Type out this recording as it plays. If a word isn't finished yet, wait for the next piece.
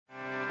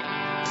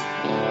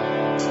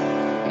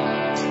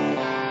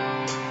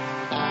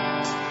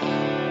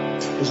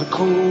There's a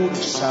code of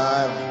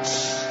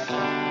silence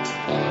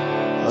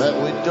that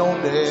we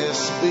don't dare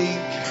speak.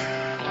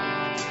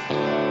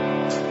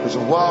 There's a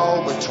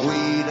wall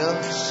between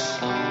us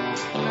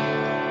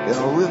and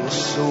a river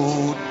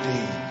so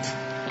deep.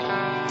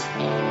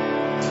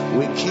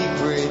 We keep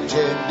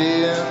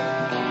pretending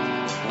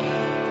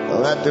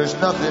that there's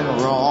nothing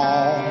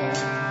wrong.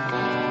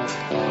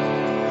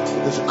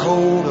 There's a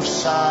code of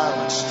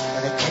silence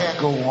and it can't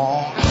go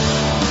on.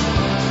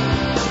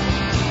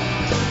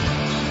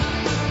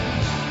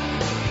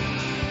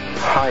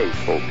 Hi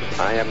folks,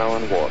 I am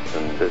Alan Watt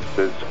and this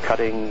is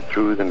Cutting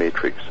Through the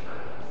Matrix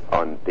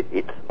on the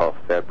 8th of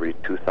February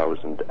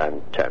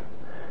 2010.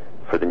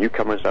 For the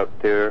newcomers out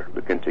there,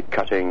 look into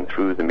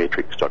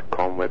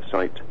cuttingthroughthematrix.com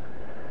website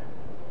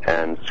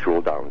and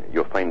scroll down.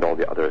 You'll find all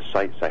the other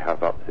sites I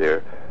have up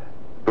there.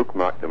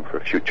 Bookmark them for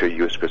future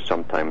use because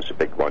sometimes the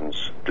big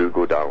ones do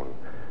go down.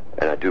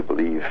 And I do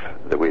believe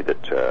the way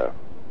that the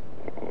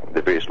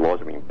various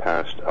laws are being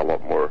passed, a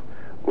lot more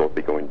will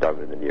be going down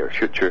in the near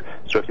future.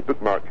 So if you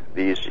bookmark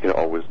these, you can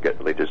always get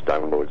the latest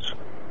downloads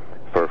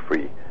for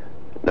free.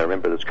 Now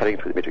remember, there's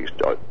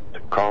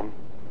cuttingthroughthematrix.com,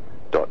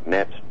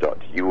 .net,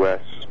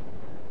 .us.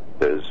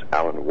 There's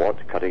Alan Watt,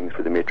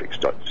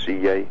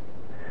 cuttingthroughthematrix.ca.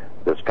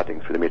 There's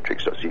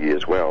cuttingthroughthematrix.ca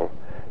as well.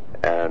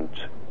 And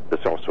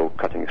there's also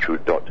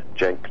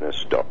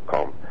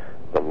cuttingthrough.jenkins.com.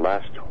 The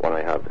last one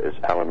I have is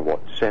Alan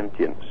Watt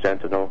Sentient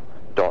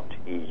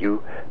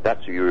Sentinel.eu.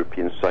 That's a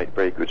European site,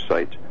 very good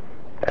site.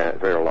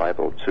 Very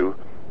reliable too.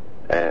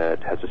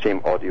 It has the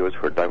same audios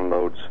for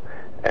downloads,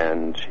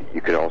 and you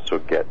can also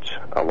get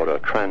a lot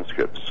of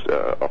transcripts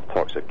of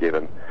talks I've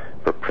given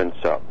for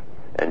prints up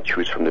and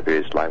choose from the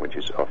various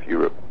languages of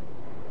Europe.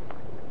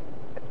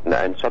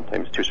 And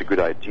sometimes too, it's a good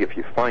idea if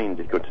you find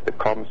you go to the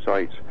com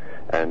site,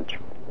 and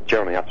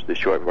generally after the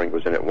show everyone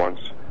goes in at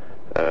once.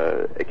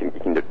 You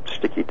can do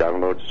sticky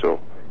downloads, so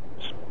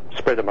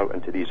spread them out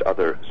into these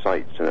other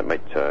sites, and it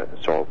might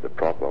solve the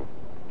problem.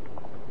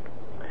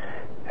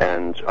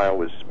 And I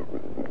always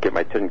get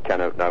my tin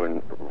can out now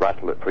and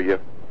rattle it for you.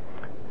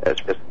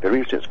 The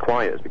reason it's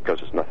quiet is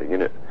because there's nothing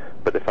in it.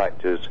 But the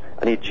fact is,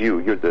 I need you.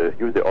 You're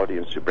the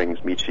audience who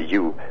brings me to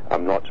you.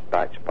 I'm not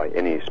backed by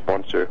any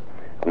sponsor.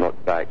 I'm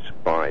not backed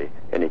by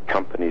any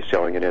company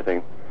selling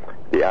anything.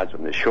 The ads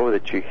on the show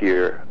that you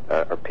hear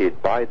are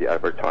paid by the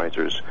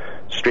advertisers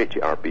straight to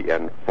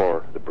RBN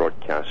for the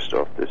broadcast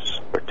of this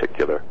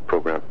particular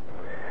program.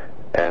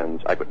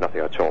 And I've got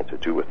nothing at all to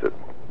do with it.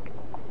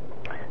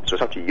 So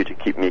it's up to you to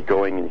keep me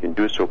going, and you can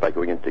do so by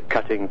going into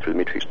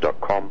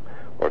cuttingthroughthematrix.com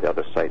or the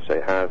other sites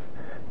I have.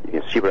 You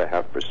can see what I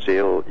have for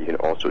sale. You can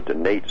also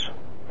donate.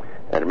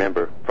 And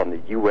remember, from the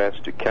US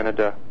to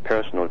Canada,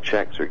 personal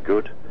checks are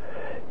good.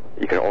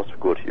 You can also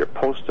go to your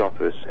post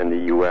office in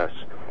the US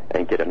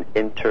and get an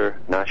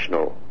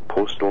international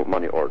postal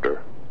money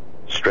order.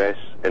 Stress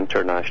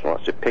International.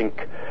 It's a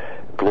pink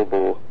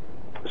global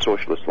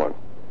socialist one,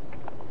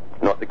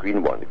 not the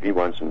green one. The green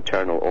one's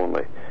internal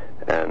only.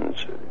 And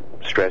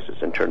Stress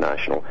is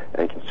international,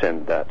 and you can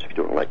send that if you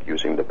don't like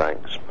using the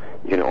banks.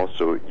 You can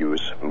also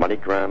use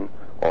MoneyGram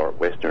or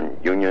Western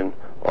Union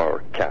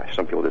or cash.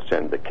 Some people just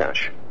send the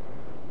cash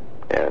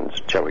and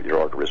tell what your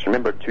order is.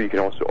 Remember too, you can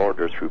also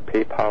order through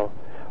PayPal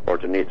or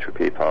donate through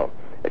PayPal.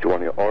 If you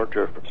want to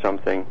order for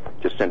something,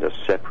 just send a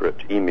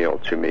separate email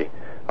to me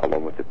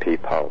along with the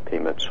PayPal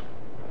payment,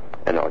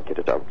 and I'll get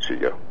it out to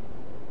you.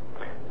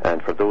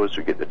 And for those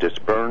who get the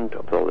disc burned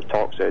of all the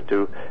talks I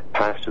do,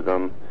 pass to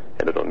them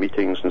in little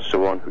meetings and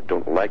so on, who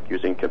don't like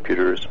using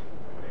computers,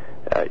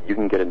 you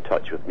can get in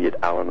touch with me at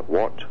Alan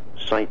Watt,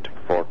 Site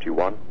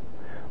 41,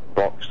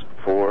 Box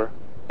 4,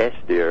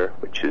 Estaire,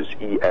 which is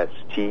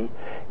ESTAIRE,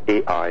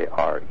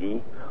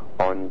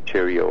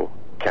 Ontario,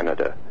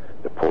 Canada.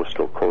 The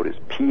postal code is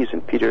P as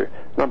in Peter,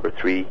 number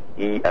 3,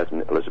 E as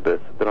in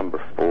Elizabeth, the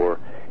number 4,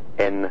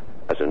 N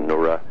as in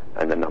Nora,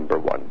 and the number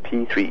 1,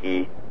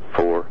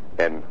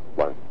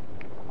 P3E4N1.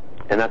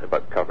 And that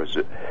about covers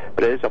it.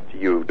 But it is up to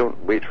you.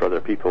 Don't wait for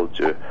other people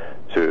to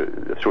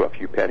throw a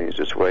few pennies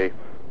this way.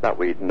 That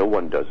way no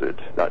one does it.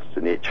 That's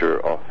the nature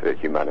of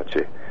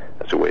humanity.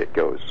 That's the way it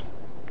goes.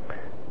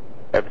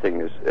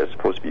 Everything is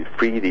supposed to be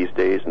free these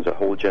days, and there's a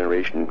whole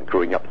generation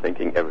growing up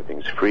thinking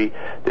everything's free.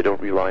 They don't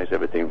realize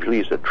everything really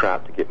is a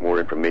trap to get more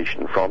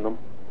information from them.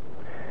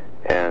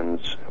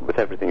 And with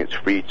everything it's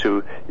free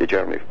too, you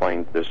generally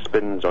find there's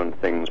spins on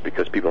things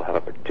because people have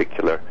a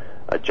particular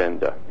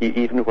agenda.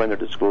 Even when they're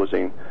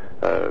disclosing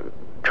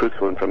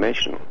truthful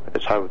information,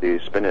 it's how they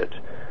spin it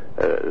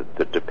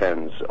that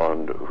depends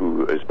on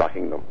who is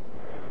backing them.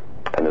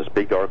 And there's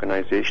big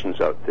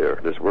organizations out there,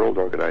 there's world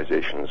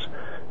organizations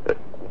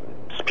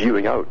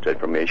spewing out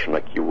information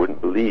like you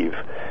wouldn't believe,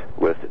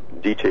 with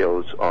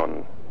details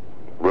on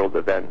world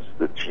events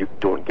that you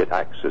don't get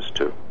access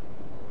to.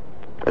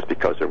 That's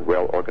because they're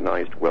well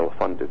organized, well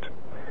funded,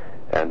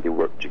 and they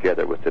work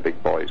together with the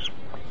big boys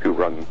who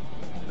run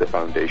the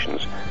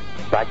foundations.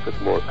 Back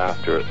with more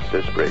after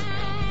this break.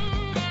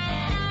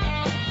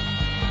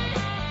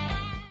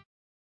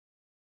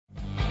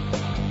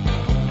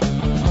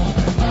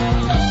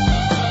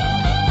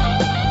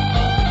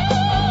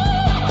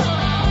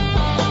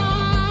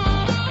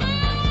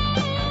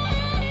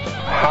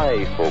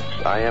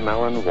 I am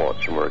Alan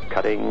Watts, and we're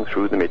cutting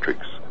through the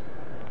matrix.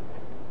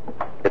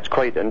 It's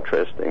quite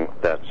interesting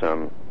that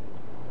so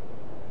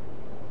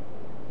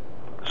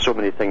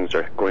many things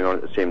are going on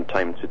at the same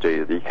time today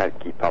that you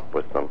can't keep up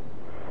with them.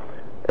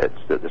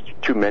 There's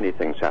too many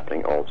things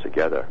happening all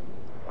together.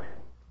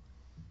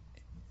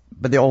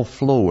 But they all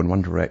flow in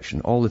one direction.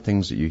 All the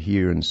things that you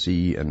hear and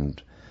see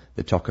and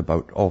they talk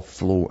about all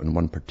flow in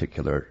one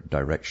particular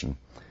direction.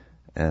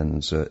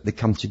 And they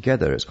come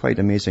together. It's quite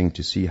amazing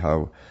to see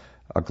how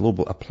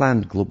a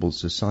planned global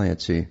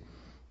society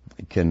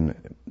can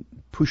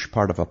push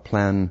part of a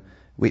plan,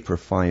 wait for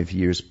 5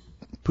 years,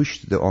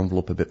 push the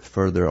envelope a bit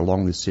further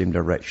along the same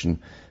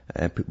direction,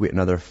 wait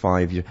another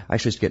 5 years.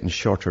 Actually, it's getting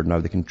shorter now.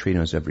 They can train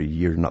us every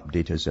year and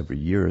update us every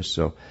year or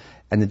so.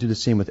 And they do the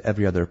same with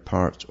every other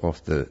part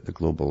of the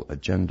global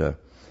agenda.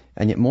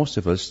 And yet most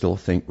of us still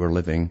think we're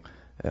living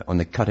on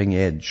the cutting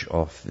edge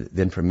of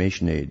the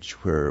information age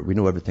where we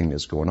know everything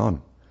that's going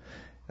on.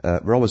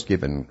 We're always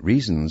given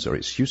reasons or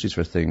excuses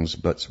for things,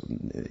 but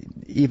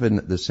even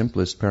the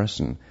simplest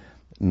person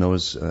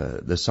knows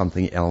there's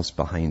something else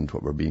behind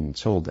what we're being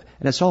told.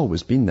 And it's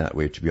always been that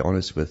way, to be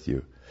honest with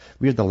you.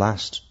 We're the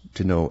last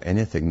to know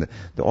anything.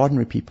 The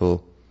ordinary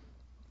people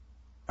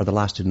are the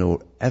last to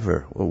know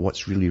ever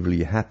what's really,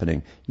 really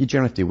happening. You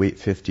generally have to wait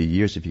 50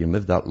 years if you can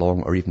live that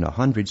long, or even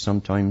 100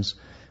 sometimes,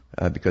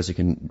 because you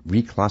can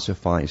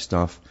reclassify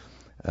stuff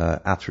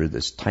after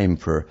this time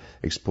for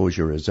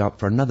exposure is up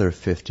for another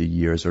 50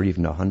 years or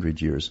even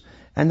 100 years.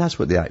 And that's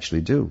what they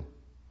actually do.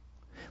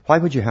 Why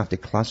would you have to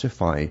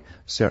classify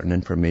certain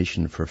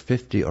information for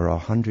 50 or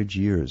 100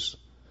 years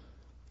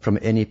from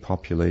any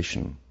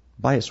population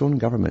by its own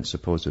government,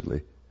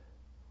 supposedly?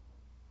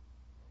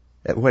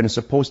 When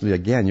supposedly,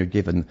 again, you're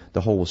given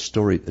the whole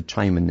story at the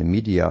time in the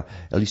media,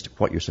 at least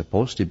what you're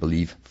supposed to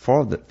believe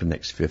for the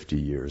next 50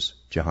 years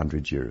to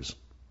 100 years.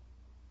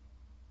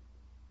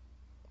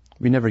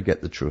 We never get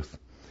the truth.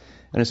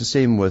 And it's the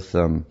same with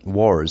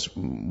wars.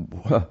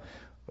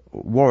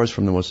 Wars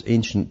from the most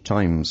ancient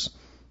times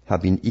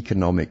have been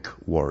economic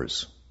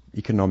wars.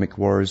 Economic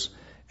wars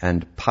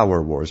and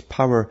power wars.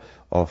 Power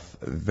of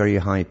very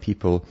high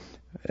people,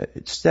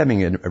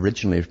 stemming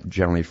originally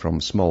generally from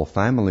small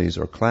families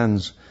or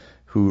clans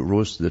who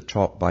rose to the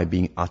top by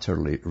being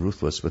utterly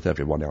ruthless with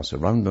everyone else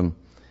around them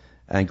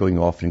and going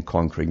off and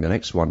conquering the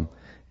next one.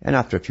 And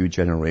after a few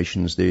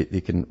generations,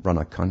 they can run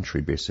a country,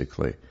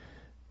 basically.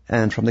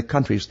 And from the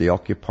countries they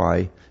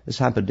occupy, this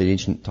happened in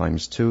ancient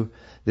times too,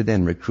 they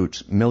then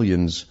recruit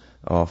millions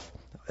of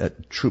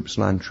troops,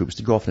 land troops,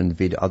 to go off and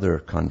invade other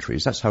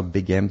countries. That's how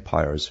big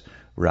empires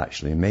were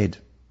actually made.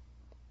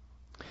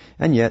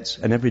 And yet,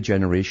 in every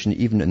generation,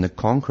 even in the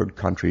conquered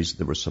countries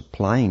that were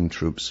supplying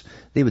troops,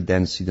 they would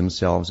then see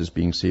themselves as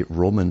being, say,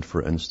 Roman,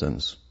 for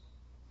instance,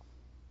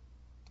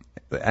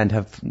 and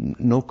have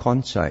no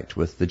contact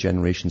with the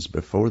generations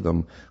before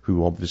them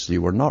who obviously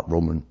were not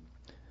Roman,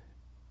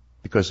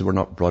 because they were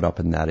not brought up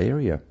in that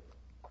area.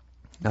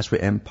 That's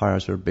what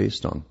empires are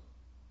based on.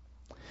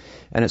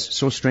 And it's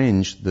so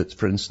strange that,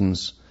 for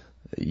instance,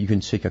 you can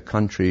take a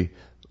country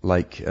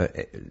like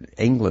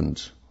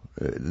England,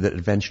 that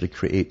eventually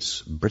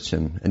creates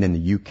Britain and then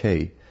the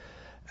UK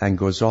and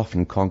goes off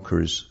and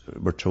conquers,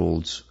 we're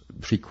told,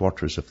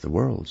 3/4 of the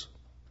world.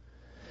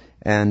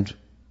 And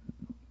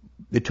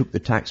they took the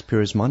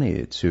taxpayers'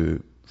 money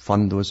to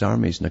fund those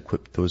armies and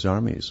equip those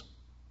armies.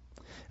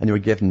 And they were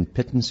given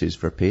pittances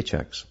for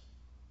paychecks.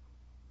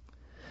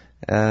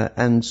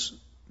 And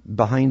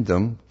behind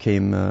them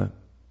came the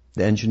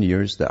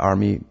engineers, the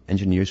army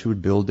engineers who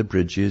would build the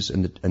bridges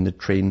and the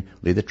train,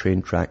 lay the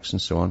train tracks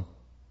and so on.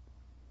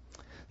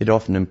 They'd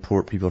often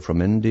import people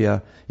from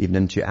India, even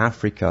into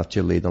Africa,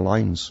 to lay the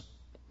lines.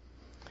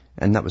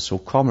 And that was so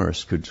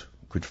commerce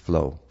could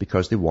flow,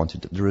 because they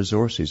wanted the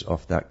resources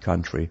of that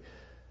country.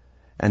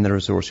 And the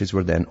resources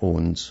were then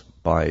owned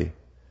by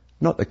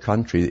not the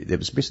country. It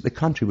was basically the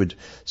country would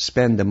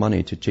spend the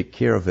money to take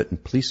care of it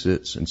and police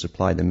it and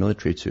supply the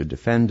military to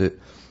defend it.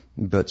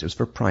 But it was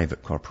for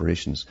private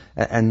corporations.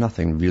 And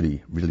nothing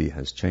really, really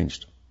has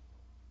changed.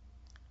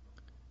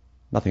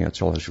 Nothing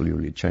at all has really,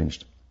 really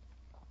changed.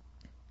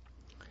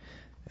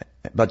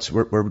 But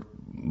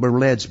we're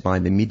led by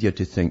the media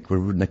to think we're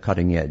on the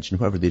cutting edge, and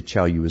whoever they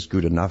tell you is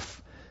good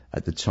enough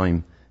at the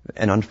time.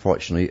 And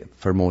unfortunately,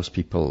 for most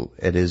people,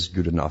 it is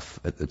good enough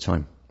at the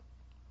time,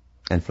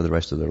 and for the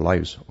rest of their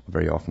lives,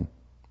 very often.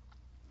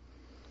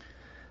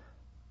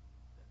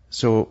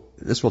 So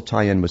this will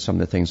tie in with some of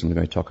the things I'm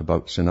going to talk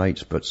about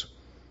tonight. But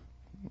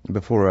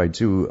before I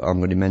do, I'm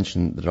going to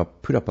mention that I'll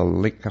put up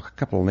a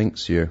couple of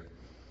links here,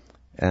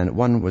 and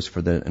one was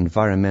for the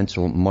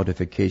Environmental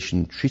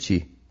Modification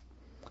Treaty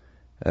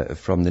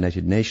from the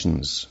United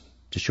Nations,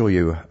 to show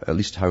you at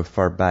least how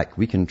far back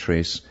we can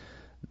trace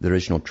the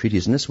original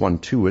treaties. And this one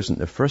too isn't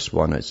the first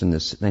one. It's in the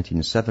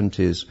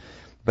 1970s,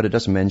 but it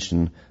does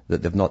mention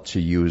that they've not to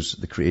use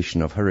the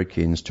creation of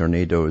hurricanes,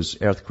 tornadoes,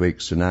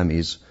 earthquakes,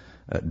 tsunamis,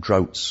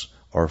 droughts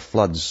or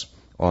floods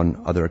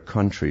on other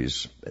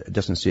countries. It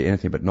doesn't say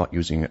anything about not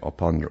using it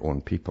upon their own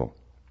people.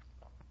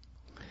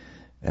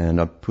 And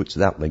I'll put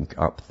that link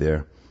up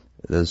there.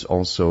 There's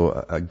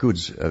also a good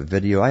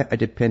video. I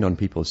depend on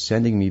people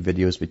sending me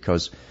videos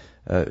because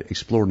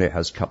ExploreNet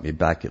has cut me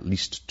back at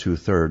least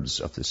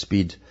 2/3 of the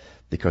speed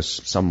because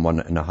someone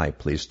in a high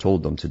place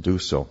told them to do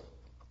so.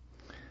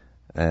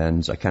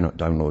 And I cannot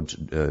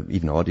download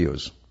even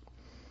audios.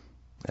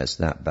 It's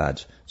that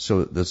bad.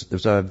 So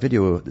there's a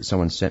video that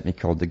someone sent me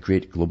called The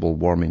Great Global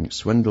Warming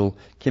Swindle.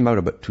 Came out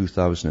about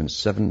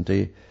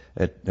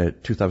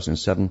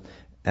 2007.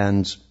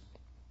 And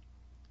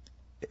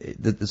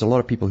there's a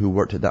lot of people who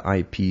worked at the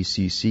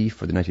IPCC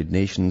for the United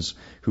Nations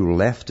who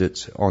left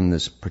it on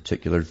this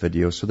particular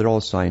video. So they're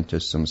all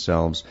scientists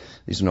themselves.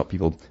 These are not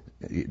people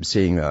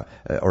saying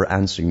or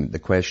answering the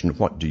question,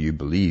 what do you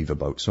believe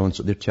about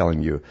so-and-so? They're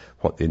telling you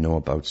what they know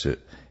about it.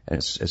 And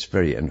it's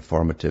very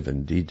informative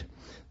indeed.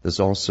 There's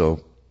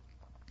also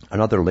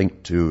another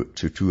link to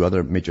two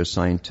other major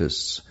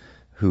scientists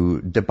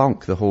who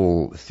debunk the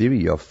whole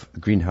theory of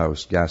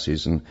greenhouse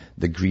gases and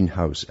the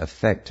greenhouse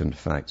effect, in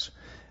fact.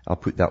 I'll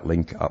put that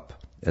link up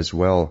as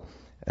well.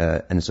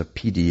 And it's a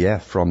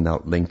PDF from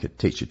that link. It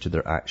takes you to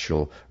their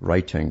actual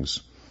writings.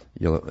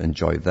 You'll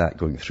enjoy that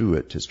going through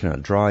it. It's kind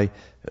of dry.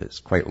 It's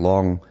quite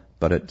long,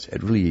 but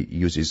it really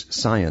uses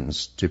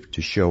science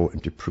to show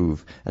and to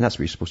prove. And that's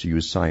what you're supposed to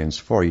use science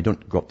for. You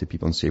don't go up to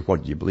people and say,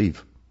 what do you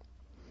believe?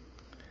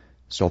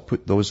 So I'll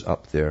put those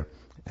up there,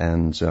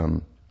 and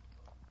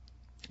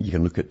you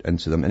can look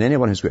into them. And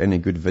anyone who's got any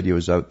good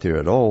videos out there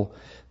at all,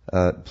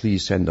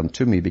 please send them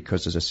to me,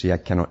 because, as I say, I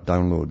cannot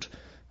download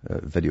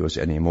videos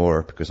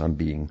anymore because I've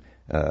been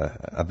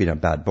a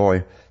bad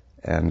boy,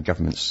 and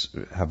governments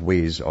have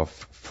ways of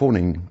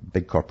phoning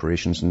big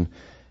corporations and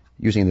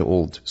using the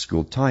old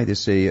school tie. They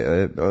say,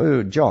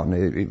 oh, John,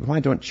 why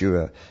don't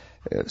you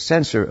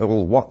censor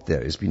all what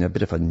there? It's been a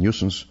bit of a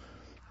nuisance.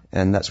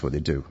 And that's what they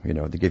do. You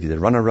know, they give you the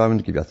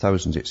runaround, give you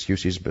 1,000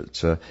 excuses,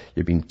 but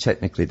you've been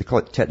they call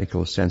it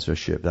technical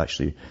censorship.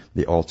 Actually,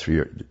 they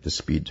alter the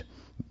speed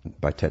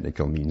by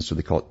technical means, so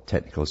they call it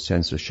technical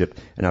censorship.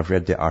 And I've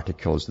read the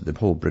articles that the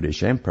whole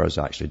British Empire is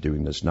actually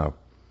doing this now.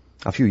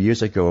 A few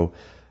years ago,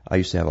 I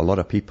used to have a lot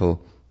of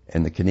people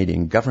in the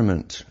Canadian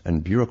government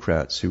and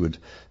bureaucrats who would,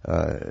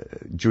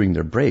 during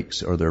their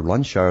breaks or their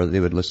lunch hour, they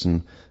would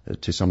listen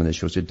to some of the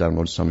shows. They'd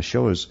download some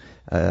shows.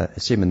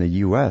 Same in the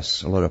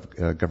US, a lot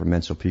of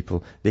governmental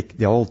people,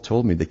 they all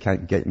told me they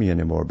can't get me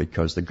anymore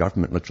because the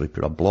government literally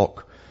put a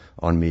block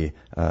on me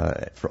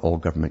for all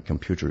government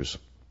computers.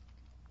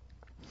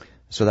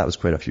 So that was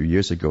quite a few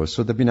years ago.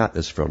 So they've been at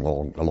this for a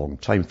long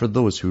time, for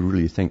those who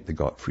really think they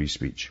got free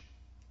speech.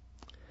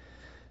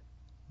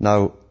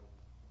 Now,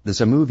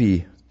 there's a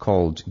movie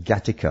called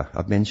Gattaca.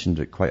 I've mentioned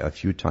it quite a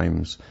few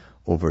times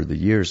over the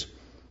years.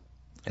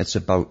 It's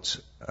about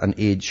an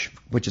age,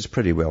 which is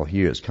pretty well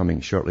here, it's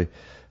coming shortly,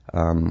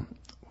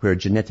 where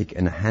genetic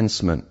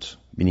enhancement,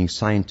 meaning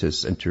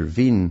scientists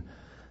intervene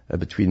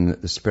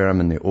between the sperm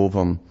and the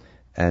ovum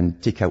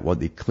and take out what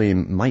they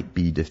claim might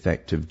be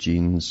defective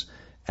genes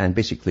and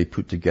basically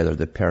put together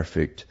the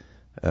perfect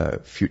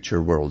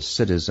future world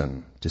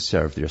citizen to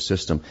serve their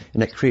system.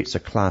 And it creates a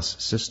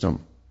class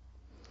system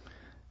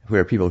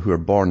where people who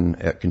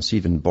are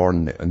conceived and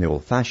born in the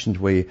old-fashioned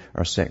way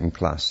are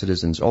second-class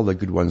citizens. All the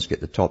good ones get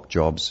the top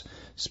jobs,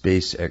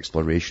 space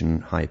exploration,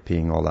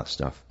 high-paying, all that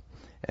stuff.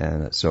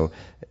 And so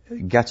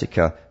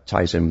Gattaca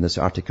ties in with this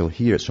article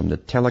here. It's from the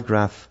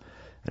Telegraph,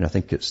 and I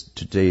think it's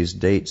today's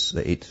dates,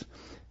 the 8th.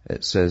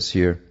 It says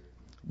here,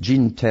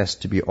 gene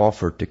test to be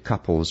offered to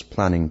couples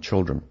planning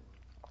children.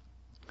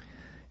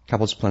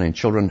 Couples planning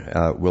children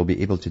will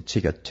be able to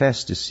take a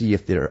test to see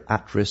if they're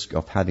at risk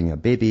of having a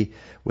baby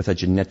with a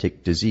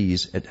genetic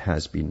disease, it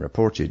has been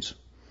reported.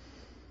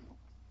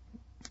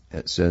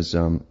 It says,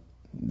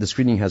 the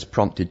screening has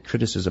prompted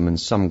criticism in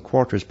some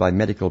quarters by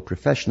medical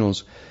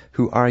professionals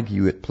who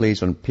argue it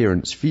plays on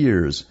parents'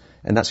 fears.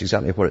 And that's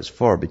exactly what it's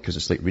for, because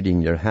it's like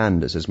reading your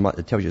hand.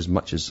 It tells you as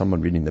much as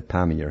someone reading the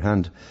palm of your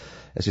hand.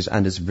 It says,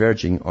 and it's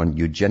verging on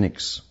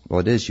eugenics. Well,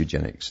 it is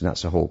eugenics, and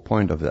that's the whole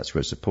point of it. That's where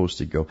it's supposed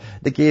to go.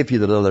 They gave you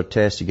the little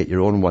test to get your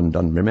own one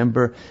done,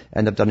 remember?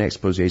 And they've done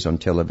exposés on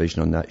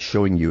television on that,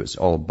 showing you it's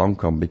all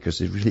bunkum, because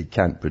they really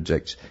can't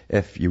predict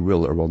if you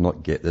will or will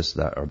not get this,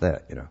 that, or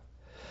that, you know.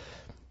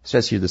 It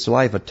says here, the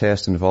saliva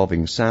test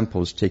involving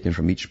samples taken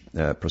from each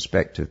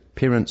prospective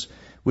parent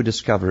would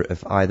discover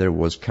if either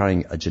was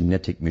carrying a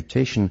genetic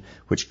mutation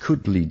which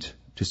could lead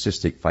to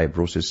cystic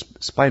fibrosis,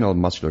 spinal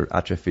muscular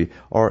atrophy,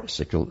 or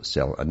sickle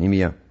cell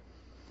anemia.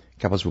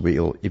 Couples will be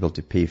able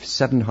to pay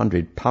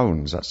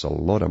 £700, that's a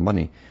lot of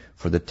money,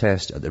 for the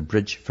test at the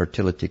Bridge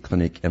Fertility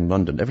Clinic in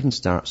London. Everything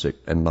starts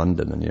in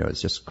London, and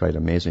it's just quite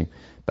amazing.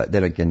 But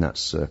then again,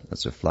 that's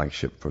a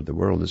flagship for the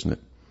world, isn't it?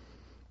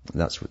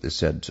 That's what they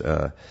said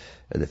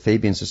at the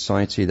Fabian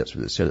Society. That's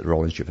what they said at the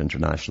Royal Institute of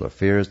International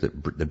Affairs,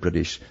 that the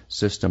British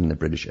system, the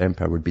British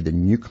Empire, would be the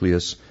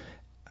nucleus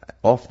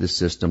of the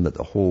system that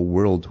the whole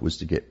world was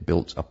to get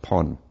built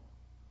upon.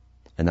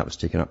 And that was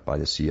taken up by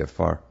the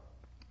CFR.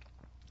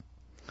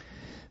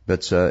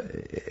 But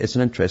it's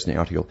an interesting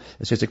article.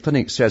 It says the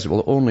clinic says it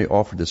will only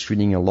offer the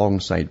screening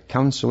alongside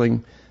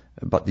counselling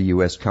but the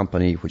US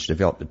company which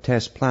developed the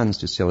test plans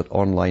to sell it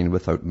online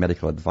without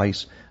medical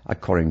advice,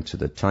 according to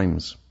the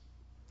Times.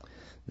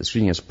 The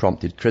screening has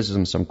prompted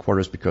criticism in some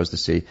quarters because they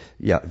say,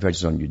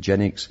 verges on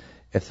eugenics.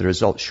 If the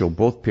results show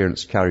both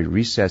parents carry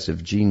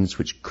recessive genes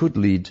which could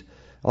lead,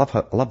 I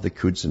love the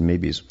coulds and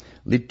maybes,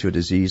 lead to a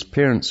disease,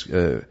 parents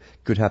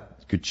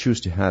could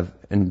choose to have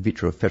in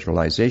vitro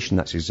fertilization,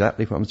 that's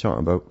exactly what I'm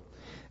talking about,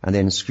 and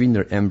then screen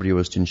their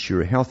embryos to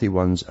ensure healthy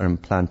ones are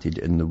implanted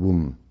in the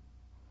womb.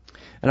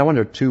 And I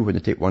wonder too, when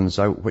they take ones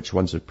out, which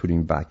ones they're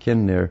putting back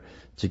in there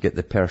to get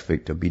the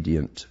perfect,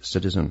 obedient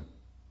citizen.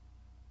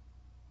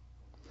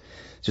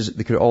 It says that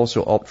they could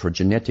also opt for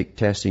genetic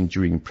testing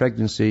during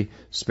pregnancy,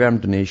 sperm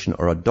donation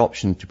or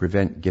adoption to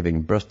prevent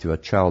giving birth to a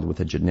child with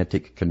a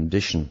genetic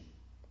condition.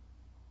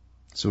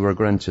 So we're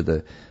going to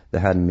the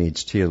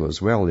Handmaid's Tale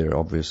as well there,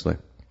 obviously.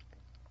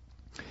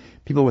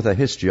 People with a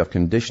history of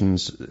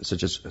conditions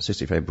such as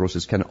cystic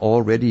fibrosis can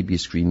already be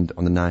screened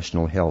on the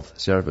National Health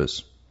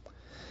Service.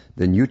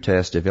 The new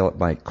test, developed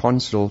by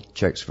Consul,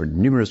 checks for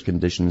numerous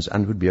conditions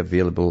and would be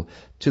available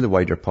to the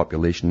wider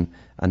population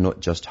and not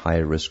just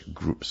high-risk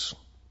groups.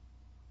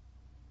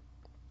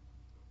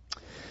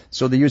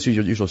 So they use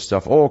your usual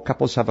stuff.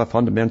 Couples have a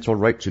fundamental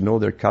right to know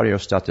their carrier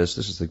status.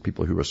 This is the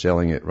people who are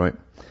selling it, right?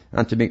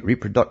 And to make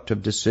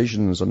reproductive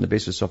decisions on the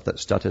basis of that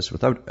status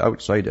without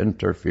outside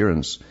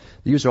interference.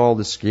 They use all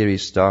the scary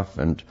stuff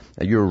and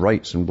your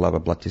rights and blah, blah,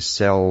 blah to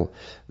sell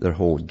their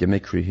whole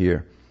gimmickry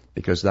here.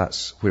 Because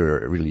that's where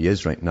it really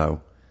is right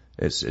now.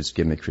 It's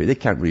gimmickry. They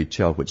can't really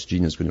tell which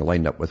gene is going to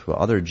line up with what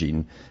other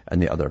gene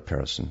and the other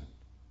person.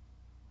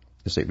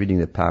 It's like reading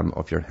the palm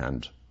of your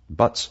hand.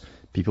 But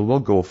people will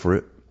go for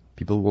it.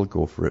 People will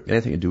go for it.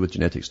 Anything to do with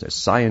genetics. Now,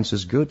 science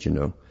is good, you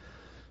know.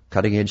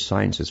 Cutting edge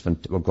science is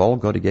fantastic. We've all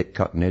got to get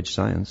cutting edge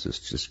science.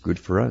 It's just good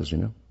for us, you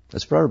know.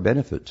 It's for our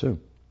benefit too.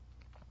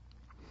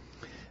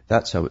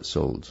 That's how it's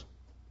sold.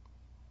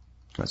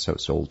 That's how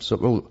it's sold. So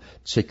it will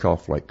take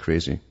off like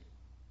crazy.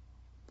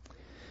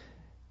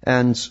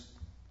 And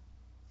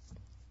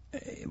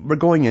we're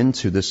going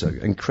into this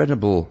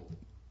incredible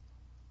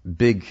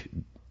big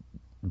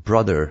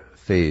brother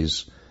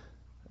phase,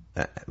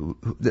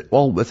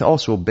 with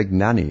also big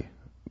nanny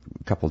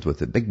coupled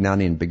with it. Big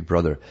nanny and big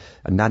brother,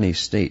 a nanny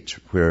state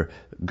where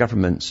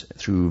governments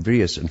through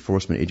various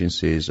enforcement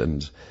agencies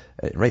and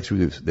right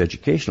through the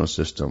educational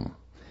system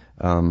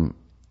are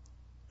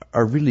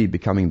really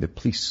becoming the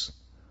police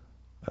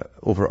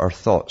over our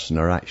thoughts and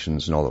our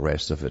actions and all the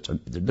rest of it.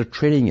 They're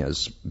training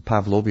us,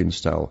 Pavlovian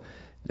style,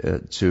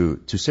 to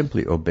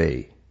simply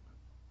obey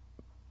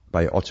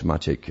by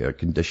automatic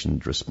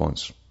conditioned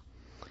response.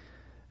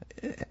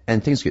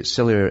 And things get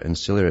sillier and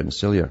sillier and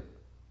sillier.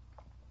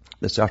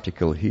 This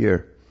article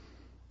here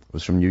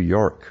was from New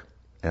York.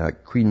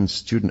 Queens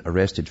student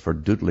arrested for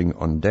doodling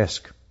on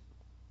desk.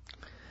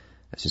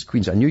 It says,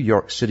 Queens, a New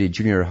York City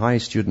junior high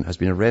student has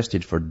been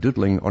arrested for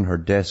doodling on her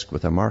desk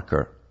with a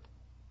marker.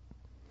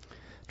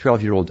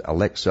 12-year-old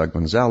Alexa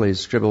Gonzalez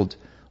scribbled,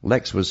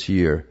 Lex was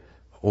here.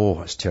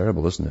 Oh, it's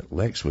terrible, isn't it?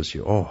 Lex was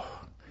here. Oh.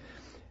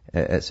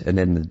 And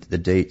then the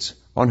date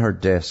on her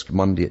desk,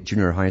 Monday at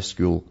junior high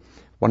school,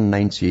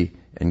 190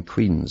 in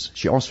Queens.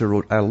 She also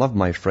wrote, I love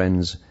my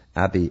friends,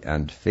 Abby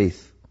and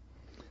Faith.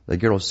 The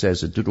girl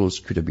says the doodles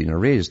could have been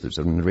erased. There's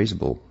an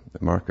erasable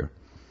marker.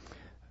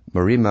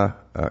 Marima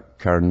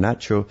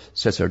Carnacho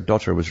says her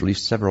daughter was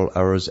released several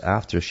hours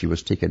after she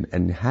was taken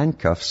in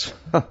handcuffs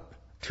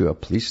to a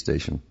police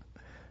station.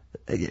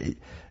 Is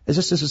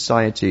this a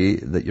society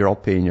that you're all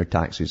paying your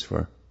taxes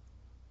for?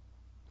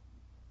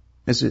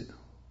 Is it?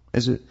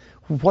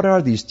 What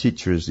are these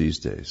teachers these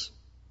days?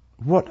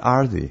 What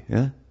are they?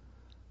 Yeah?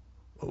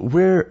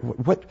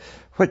 What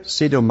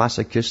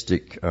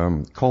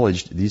sadomasochistic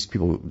college do these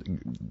people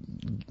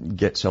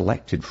get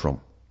selected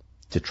from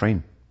to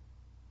train?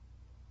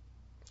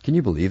 Can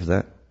you believe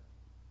that?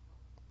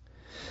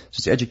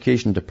 It's the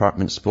Education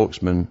Department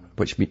spokesman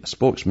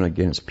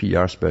against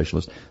PR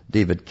specialist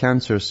David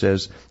Cantor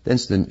says the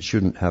incident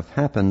shouldn't have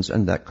happened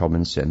and that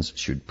common sense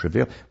should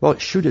prevail. Well,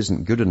 should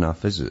isn't good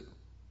enough, is it?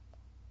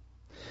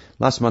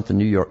 Last month, the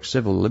New York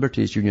Civil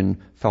Liberties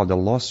Union filed a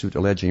lawsuit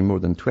alleging more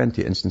than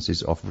 20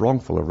 instances of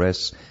wrongful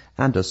arrests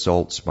and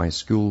assaults by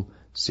school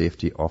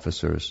safety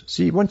officers.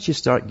 See, once you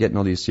start getting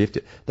all these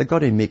safety, they've got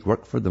to make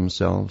work for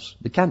themselves.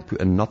 They can't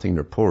put in nothing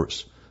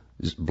reports,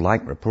 just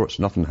blank reports,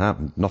 nothing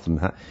happened.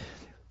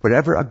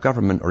 Wherever a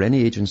government or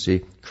any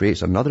agency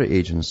creates another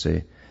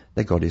agency,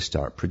 they've got to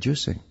start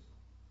producing.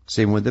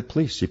 Same with the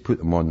police. You put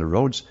them on the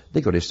roads,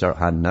 they've got to start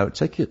handing out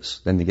tickets.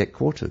 Then they get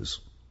quotas.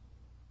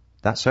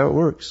 That's how it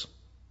works.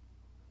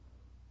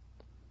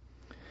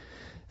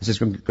 It says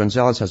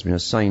Gonzalez has been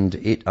assigned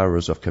 8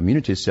 hours of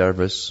community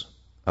service,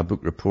 a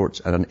book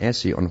report, and an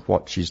essay on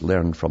what she's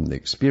learned from the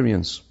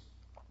experience.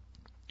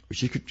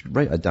 She could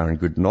write a darn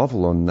good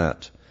novel on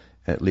that,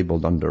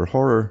 labelled under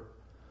horror,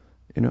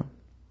 you know.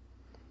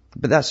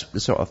 But that's the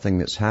sort of thing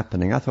that's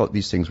happening. I thought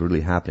these things were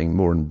really happening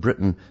more in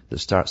Britain. That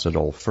starts it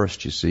all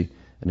first, you see,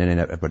 and then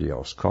everybody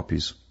else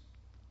copies.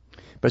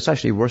 But it's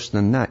actually worse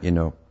than that, you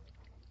know.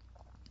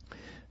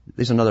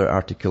 There's another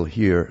article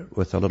here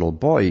with a little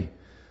boy,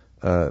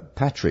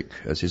 Patrick.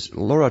 It says,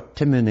 Laura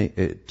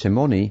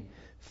Timoni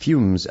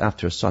fumes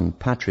after son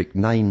Patrick,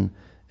 9,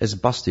 is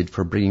busted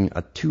for bringing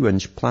a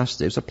 2-inch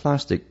plastic, it's a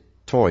plastic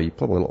toy,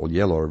 probably a little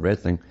yellow or red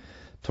thing,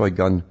 toy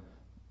gun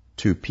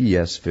to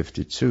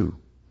PS52.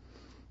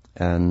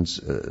 And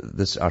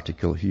this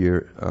article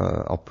here,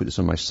 I'll put this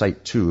on my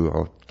site too.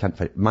 I can't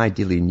find My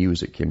Daily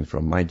News. It came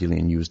from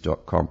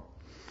mydailynews.com,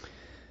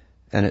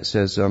 and it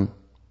says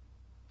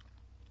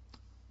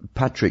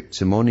Patrick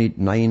Timoni,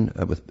 9,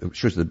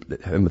 shows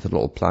him with a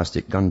little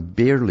plastic gun,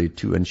 barely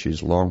 2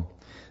 inches long,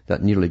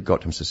 that nearly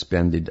got him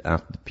suspended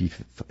after the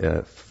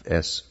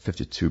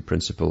PS52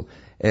 principal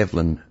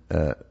Evelyn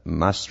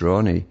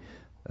Mastroni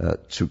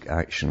took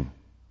action.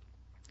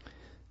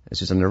 It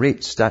says, an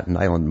irate Staten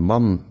Island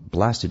mum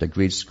blasted a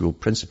grade school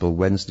principal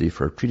Wednesday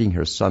for treating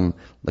her son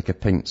like a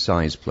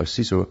pint-sized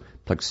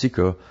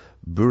Plaxico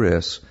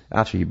Burress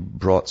after he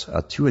brought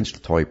a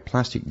 2-inch toy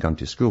plastic gun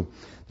to school.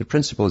 The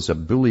principal is a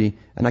bully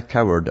and a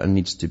coward and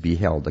needs to be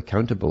held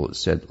accountable,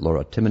 said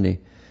Laura Timony,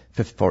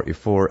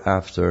 44,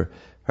 after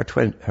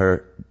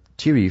her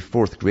teary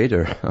 4th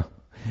grader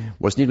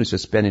was nearly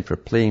suspended for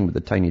playing with the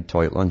tiny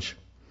toy at lunch.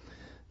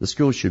 The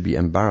school should be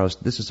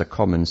embarrassed. This is a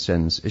common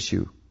sense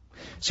issue.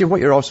 See, what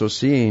you're also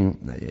seeing,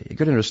 you've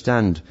got to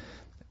understand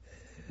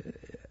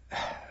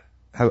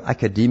how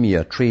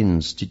academia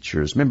trains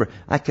teachers. Remember,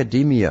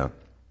 academia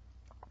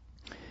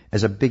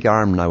is a big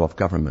arm now of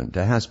government.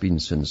 It has been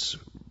since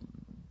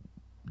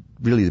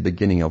really the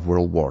beginning of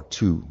World War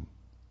II.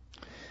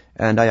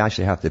 And I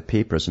actually have the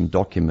papers and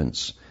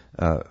documents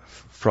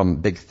from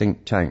big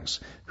think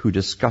tanks who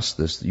discuss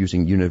this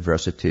using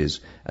universities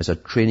as a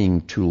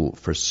training tool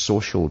for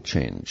social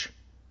change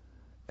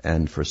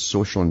and for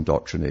social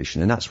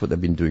indoctrination. And that's what they've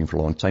been doing for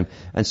a long time.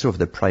 And so have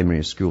the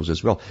primary schools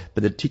as well.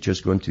 But the teachers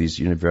go into these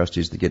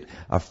universities, they get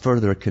a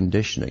further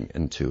conditioning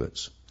into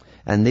it.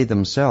 And they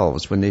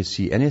themselves, when they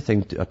see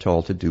anything at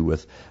all to do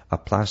with a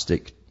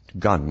plastic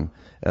gun,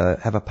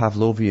 have a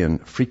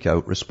Pavlovian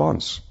freak-out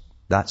response.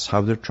 That's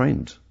how they're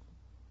trained.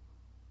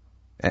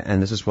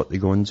 And this is what they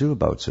go and do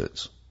about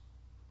it.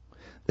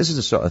 This is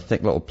the sort of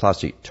thick little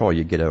plastic toy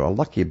you get out of a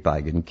Lucky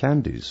Bag in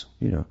candies,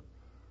 you know.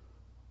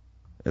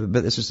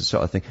 But this is the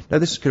sort of thing. Now,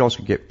 this could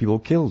also get people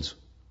killed.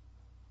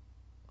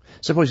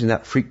 Supposing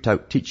that freaked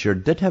out teacher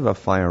did have a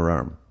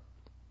firearm,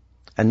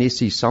 and they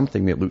see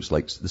something that looks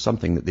like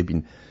something that they've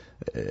been,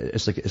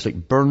 it's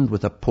like burned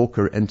with a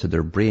poker into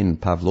their brain,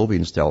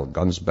 Pavlovian style,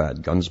 guns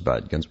bad, guns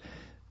bad, guns.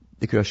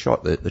 They could have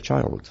shot the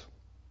child.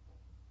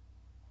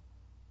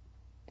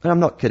 And I'm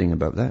not kidding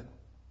about that.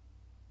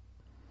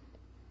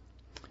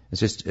 It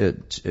says,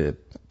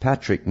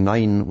 Patrick,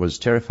 9, was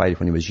terrified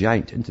when he was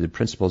yanked into the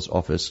principal's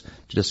office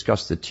to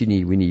discuss the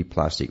teeny-weeny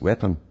plastic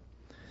weapon.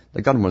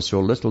 The gun was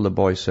so little, the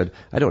boy said,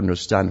 I don't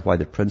understand why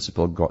the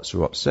principal got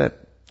so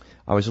upset.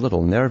 I was a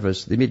little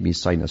nervous. They made me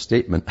sign a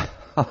statement.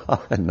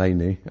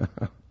 9,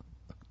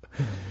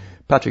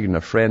 Patrick and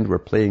a friend were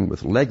playing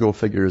with Lego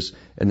figures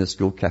in the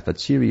school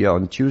cafeteria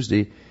on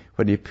Tuesday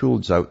when he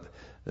pulled out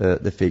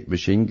the fake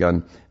machine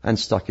gun and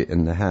stuck it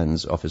in the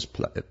hands of his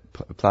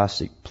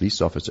plastic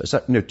police officer. It's a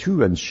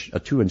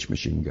 2-inch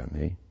machine gun,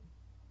 eh?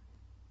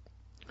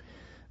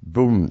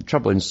 Boom.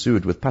 Trouble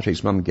ensued with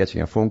Patrick's mum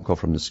getting a phone call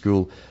from the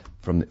school,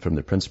 from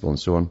the principal and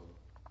so on,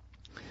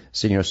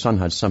 saying her son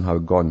had somehow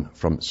gone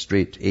from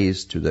straight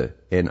A's to the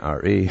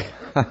NRA.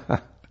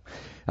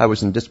 I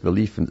was in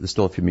disbelief, and the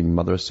still fuming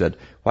mother said,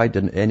 why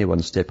didn't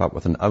anyone step up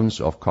with an ounce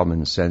of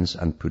common sense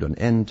and put an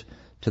end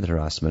to the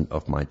harassment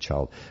of my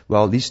child?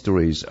 Well, these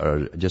stories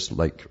are just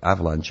like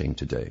avalanching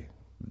today.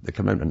 They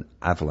come out in an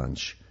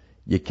avalanche.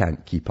 You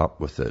can't keep up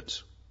with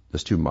it.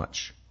 There's too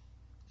much.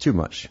 Too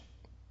much.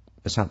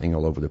 It's happening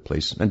all over the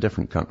place, in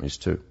different countries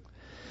too.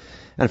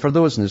 And for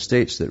those in the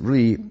States that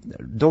really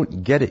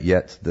don't get it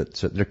yet, that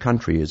their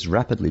country is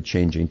rapidly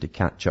changing to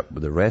catch up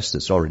with the rest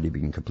that's already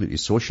been completely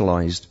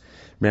socialized.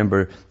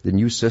 Remember, the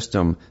new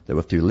system that we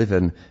have to live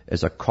in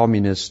is a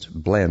communist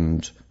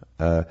blend,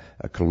 a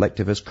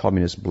collectivist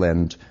communist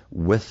blend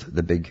with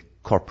the big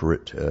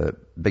corporate,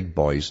 big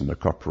boys and their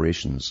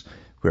corporations,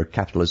 where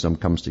capitalism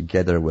comes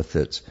together with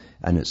it,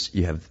 and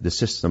the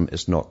system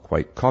is not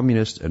quite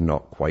communist and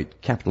not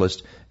quite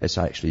capitalist, it's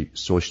actually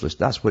socialist.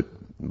 That's what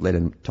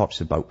Lenin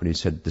talks about when he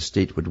said the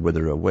state would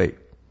wither away.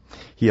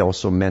 He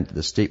also meant that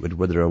the state would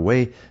wither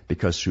away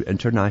because through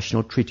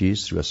international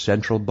treaties, through a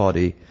central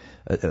body,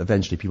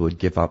 eventually people would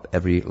give up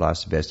every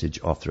last vestige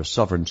of their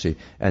sovereignty.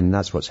 And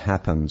that's what's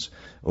happened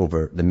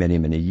over the many,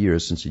 many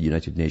years since the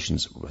United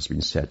Nations has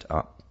been set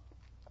up.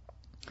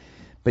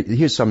 But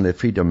here's some of the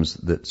freedoms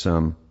that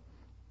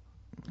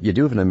you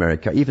do have in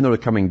America. Even though they're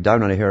coming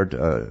down, and I heard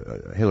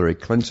Hillary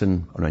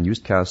Clinton on a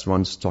newscast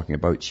once talking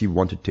about she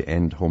wanted to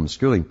end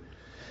homeschooling.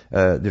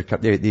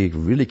 They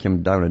really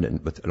came down on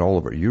it all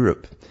over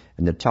Europe.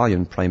 And the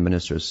Italian Prime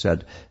Minister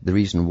said the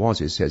reason was,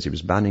 he says he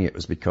was banning it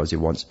was because he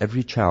wants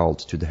every child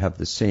to have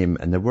the same,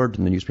 and the word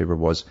in the newspaper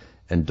was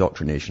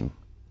indoctrination.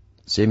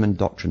 Same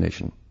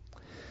indoctrination.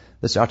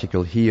 This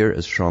article here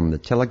is from the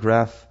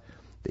Telegraph,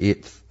 the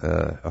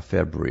 8th of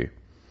February.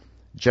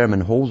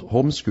 German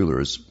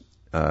homeschoolers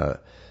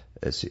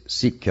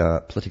seek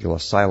political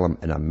asylum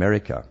in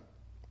America.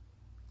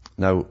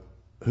 Now,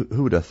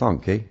 who would have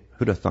thunk,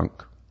 Who'd have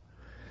thunk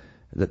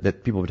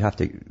that people would have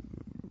to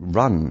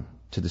run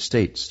to the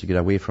States to get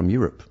away from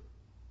Europe?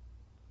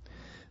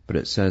 But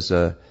it says,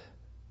 the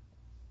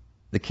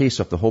case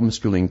of the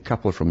homeschooling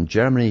couple from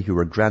Germany who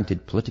were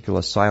granted political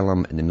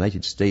asylum in the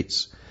United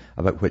States,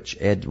 about which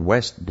Ed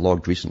West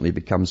blogged recently,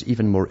 becomes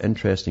even more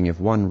interesting if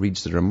one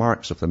reads the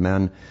remarks of the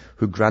man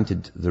who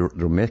granted the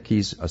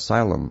Romekis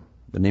asylum.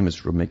 The name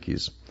is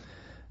Romekis.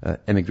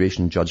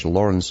 Immigration Judge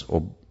Lawrence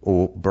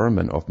O.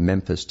 Berman of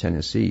Memphis,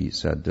 Tennessee,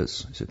 said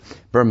this. He said,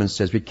 Berman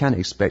says, we can't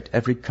expect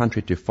every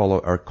country to follow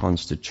our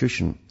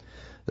constitution.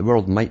 The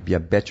world might be a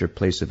better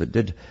place if it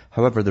did.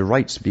 However, the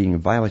rights being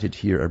violated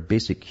here are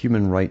basic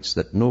human rights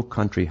that no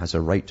country has a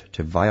right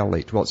to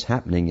violate. Well, it's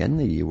happening in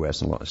the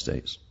U.S. in a lot of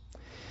states.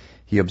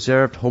 He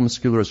observed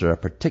homeschoolers are a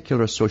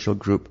particular social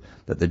group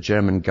that the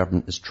German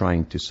government is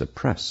trying to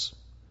suppress.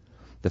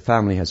 The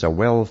family has a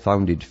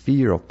well-founded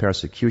fear of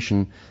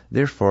persecution,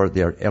 therefore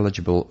they are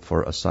eligible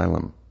for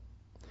asylum.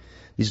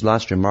 These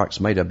last remarks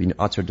might have been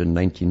uttered in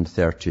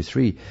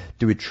 1933.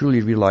 Do we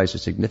truly realize the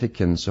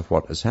significance of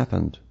what has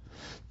happened?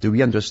 Do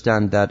we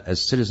understand that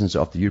as citizens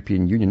of the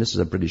European Union, this is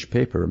a British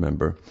paper,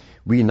 remember,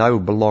 we now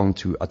belong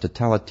to a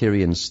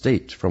totalitarian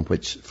state from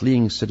which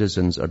fleeing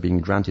citizens are being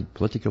granted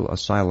political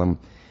asylum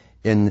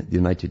in the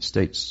United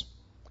States?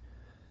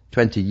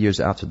 20 years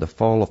after the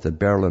fall of the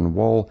Berlin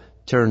Wall,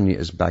 tyranny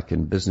is back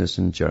in business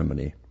in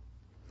Germany.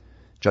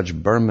 Judge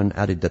Berman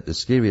added that the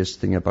scariest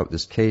thing about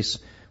this case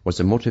was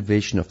the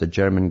motivation of the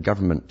German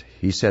government.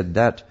 He said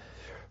that,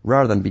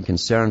 rather than being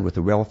concerned with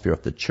the welfare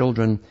of the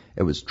children,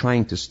 it was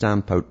trying to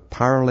stamp out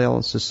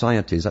parallel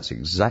societies. That's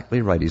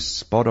exactly right. He's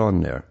spot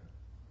on there.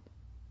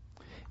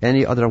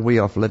 Any other way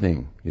of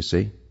living, you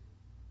see,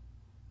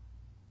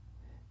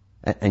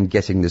 and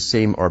getting the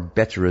same or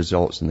better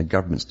results than the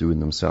governments do in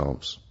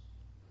themselves.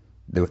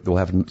 They'll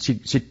have,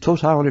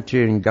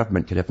 totalitarian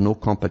government can have no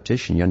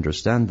competition. You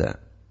understand that?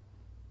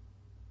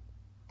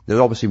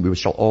 Obviously, we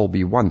shall all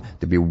be one.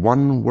 There'll be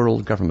one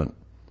world government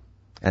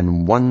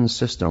and one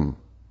system.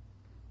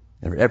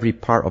 And for every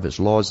part of its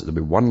laws, there'll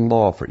be one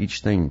law for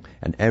each thing,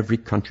 and every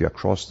country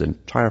across the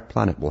entire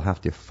planet will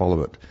have to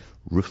follow it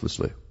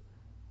ruthlessly.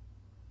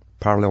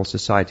 Parallel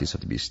societies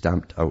have to be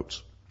stamped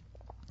out.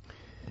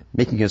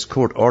 Making his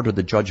court order,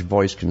 the judge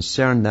voiced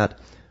concern that,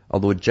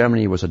 although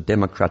Germany was a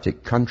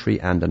democratic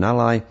country and an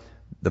ally,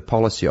 the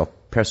policy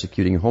of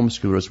persecuting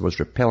homeschoolers was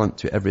repellent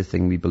to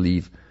everything we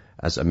believe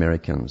as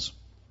Americans.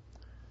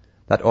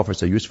 That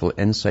offers a useful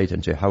insight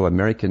into how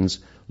Americans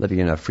living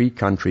in a free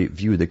country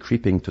view the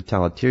creeping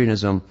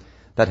totalitarianism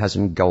that has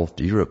engulfed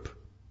Europe.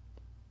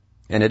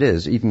 And it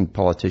is. Even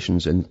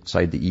politicians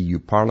inside the EU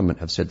Parliament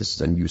have said this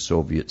is a new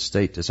Soviet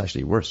state. It's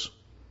actually worse.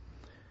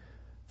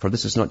 For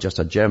this is not just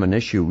a German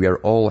issue. We are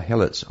all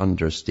helots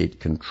under state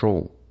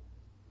control.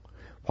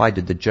 Why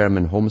did the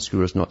German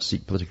homeschoolers not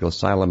seek political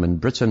asylum in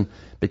Britain?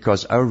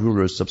 Because our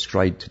rulers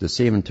subscribe to the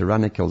same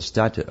tyrannical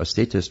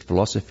statist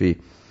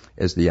philosophy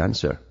is the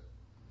answer.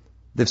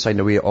 They've signed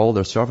away all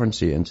their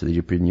sovereignty into the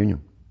European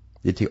Union.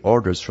 They take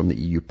orders from the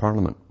EU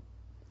Parliament.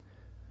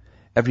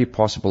 Every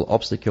possible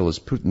obstacle is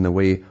put in the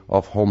way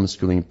of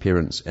homeschooling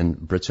parents in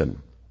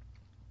Britain.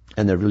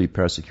 And they're really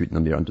persecuting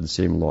them. They're under the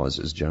same laws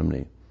as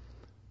Germany.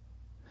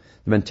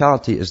 The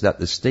mentality is that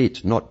the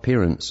state, not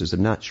parents, is the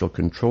natural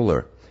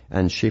controller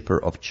and shaper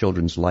of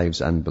children's lives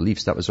and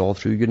beliefs. That was all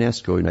through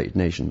UNESCO, United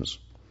Nations.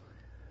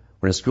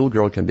 When a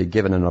schoolgirl can be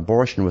given an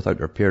abortion without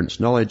her parents'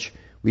 knowledge,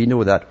 we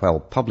know that while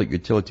public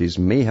utilities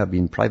may have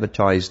been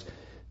privatized,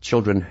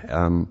 children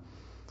have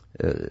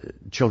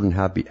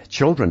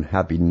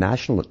been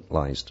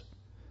nationalized.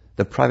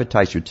 They've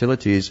privatized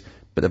utilities,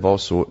 but they've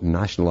also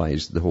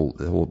nationalized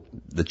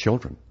the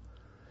children.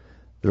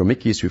 The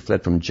Romekis who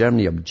fled from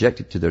Germany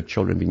objected to their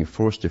children being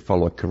forced to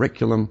follow a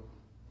curriculum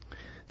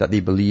that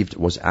they believed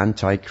was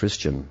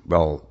anti-Christian.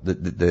 Well,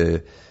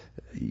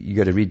 you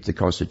got to read the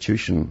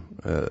Constitution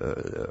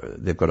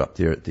they've got up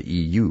there at the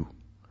EU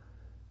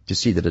to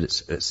see that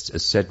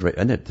it's said right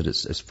in it that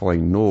it's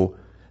following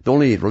the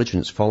only religion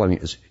it's following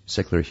is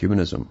secular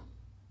humanism.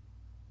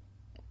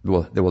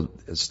 They will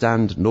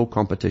stand no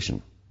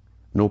competition,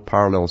 no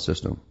parallel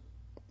system,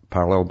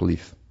 parallel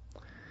belief.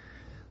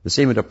 The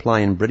same would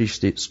apply in British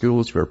state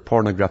schools where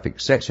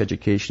pornographic sex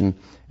education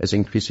is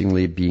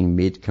increasingly being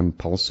made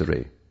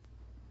compulsory.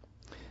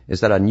 Is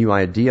that a new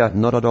idea?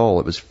 Not at all.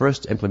 It was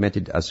first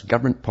implemented as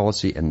government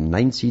policy in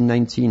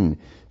 1919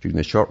 during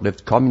the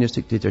short-lived communist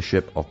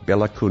dictatorship of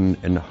Bela Kun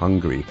in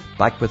Hungary.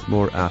 Back with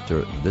more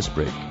after this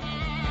break.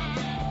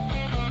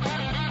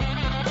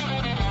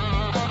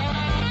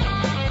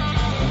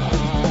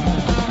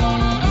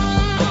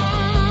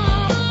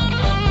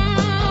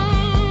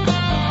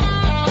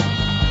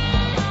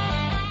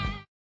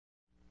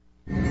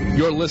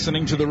 You're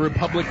listening to the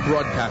Republic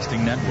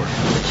Broadcasting Network.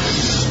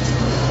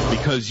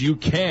 Because you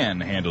can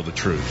handle the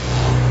truth.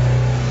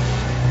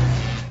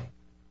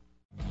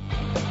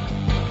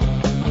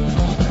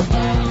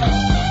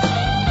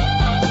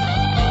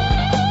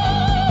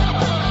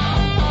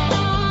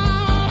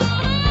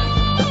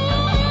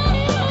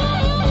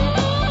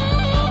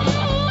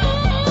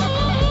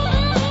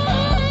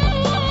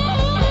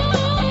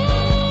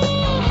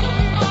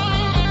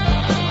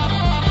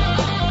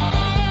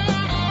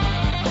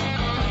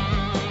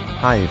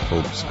 Hi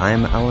folks,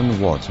 I'm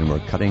Alan Watt and we're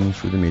cutting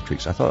through the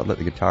matrix. I thought I'd let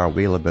the guitar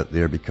wail a bit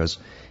there because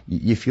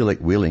you feel like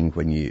wailing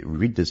when you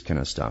read this kind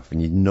of stuff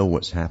and you know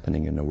what's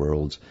happening in the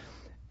world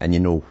and you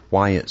know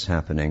why it's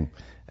happening,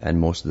 and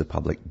most of the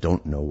public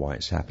don't know why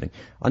it's happening.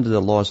 Under the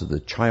laws of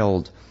the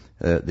child,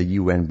 the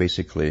UN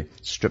basically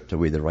stripped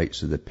away the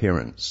rights of the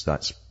parents.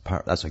 That's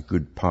a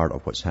good part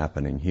of what's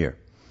happening here.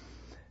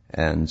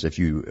 And if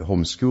you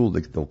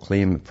homeschool, they'll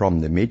claim from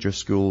the major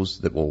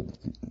schools that will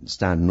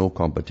stand no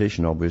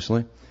competition,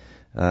 obviously,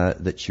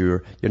 that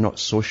you're not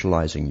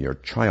socializing your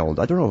child.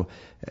 I don't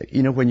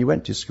know, when you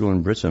went to school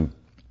in Britain,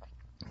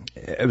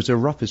 it was the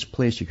roughest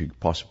place you could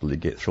possibly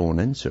get thrown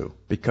into,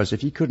 because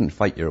if you couldn't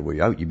fight your way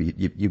out,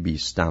 you'd be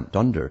stamped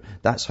under.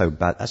 That's how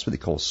bad, that's what they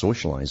call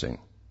socializing,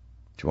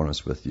 to be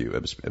honest with you.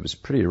 It was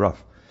pretty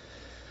rough.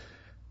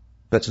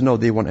 But no,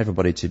 they want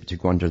everybody to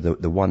go under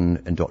the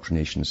one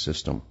indoctrination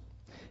system.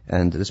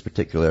 And this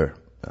particular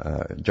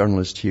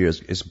journalist here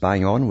is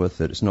bang on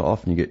with it. It's not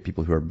often you get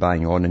people who are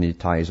bang on, and he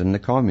ties in the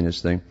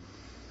communist thing.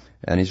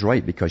 And he's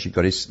right, because you've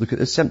got to look at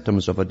the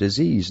symptoms of a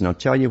disease. And I'll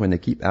tell you, when they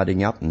keep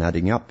adding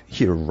up,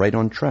 you're right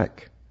on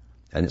track.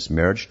 And it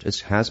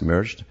has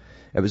merged.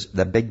 It was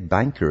the big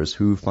bankers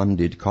who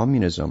funded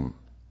communism.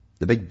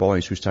 The big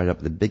boys who started up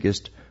the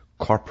biggest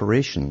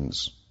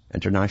corporations,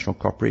 international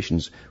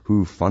corporations,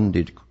 who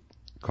funded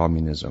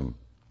communism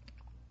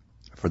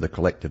for the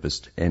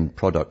collectivist end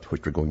product,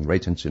 which we're going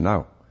right into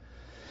now.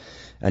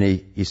 And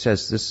he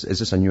says, is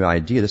this a new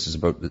idea? This is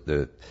about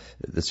the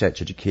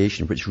sex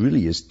education, which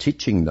really is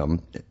teaching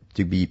them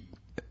to be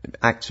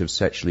active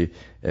sexually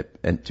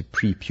and to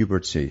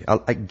pre-puberty.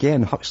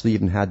 Again, Huxley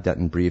even had that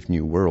in Brave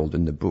New World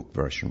in the book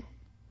version.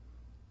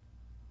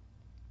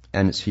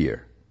 And it's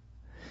here.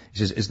 He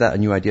says, is that a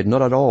new idea?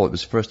 Not at all. It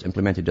was first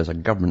implemented as a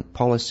government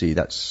policy.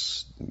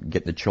 That's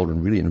getting the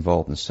children really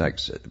involved in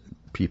sex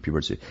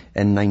pre-puberty.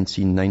 In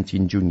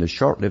 1919, during the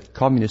short-lived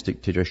communist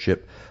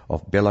dictatorship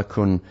of Bela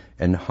Kun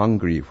in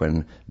Hungary,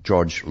 when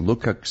George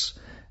Lukács,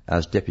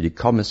 as deputy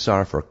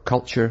commissar for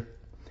culture,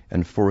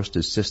 enforced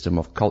his system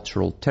of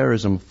cultural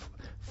terrorism,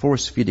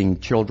 force-feeding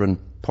children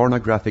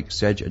pornographic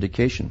sex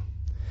education,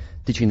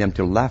 teaching them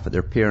to laugh at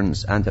their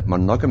parents and at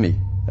monogamy.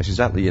 That's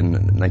exactly in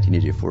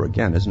 1984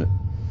 again, isn't it?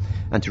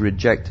 And to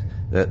reject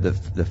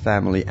the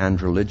family and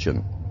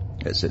religion.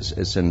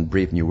 It's in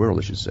Brave New World,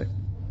 I should say.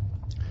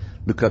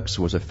 Lukács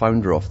was a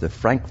founder of the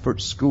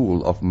Frankfurt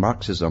School of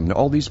Marxism. Now,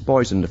 all these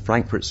boys in the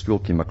Frankfurt School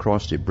came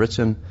across to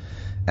Britain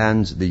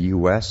and the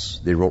US.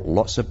 They wrote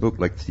lots of books,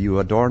 like Theo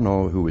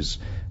Adorno, who was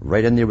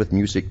right in there with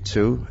music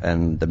too,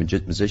 and the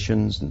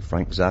musicians, and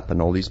Frank Zappa,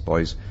 and all these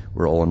boys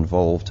were all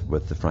involved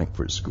with the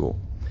Frankfurt School.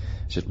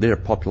 It was later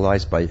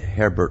popularized by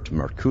Herbert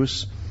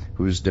Marcuse,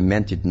 whose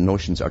demented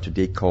notions are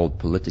today called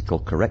political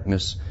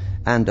correctness,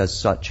 and as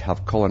such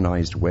have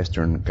colonized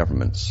Western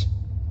governments.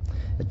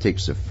 It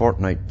takes the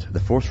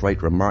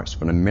forthright remarks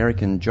of an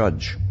American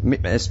judge.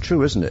 It's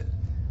true, isn't it?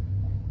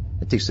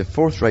 It takes the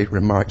forthright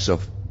remarks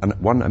of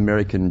one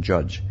American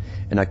judge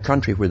in a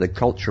country where the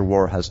culture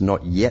war has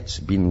not yet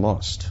been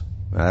lost.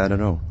 I don't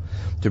know.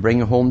 To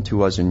bring home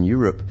to us in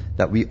Europe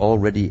that we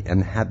already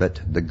inhabit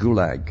the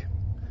Gulag.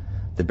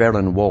 The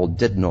Berlin Wall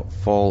did not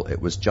fall.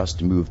 It was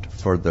just moved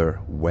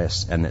further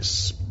west. And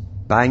it's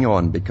bang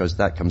on, because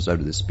that comes out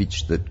of the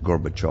speech that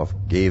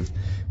Gorbachev gave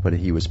when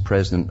he was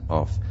president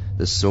of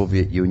the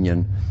Soviet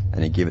Union,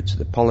 and he gave it to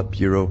the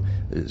Politburo.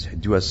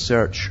 Do a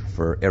search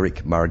for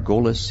Eric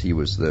Margolis. He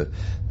was the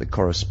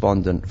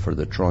correspondent for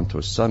the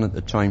Toronto Sun at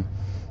the time,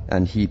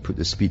 and he put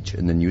the speech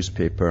in the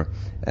newspaper,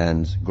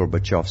 and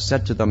Gorbachev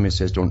said to them, he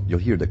says, you'll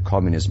hear that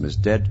communism is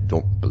dead,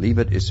 don't believe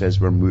it. He says,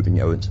 we're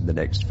moving out into the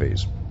next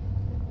phase.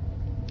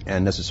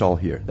 And this is all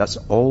here. That's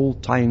all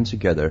tying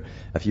together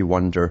if you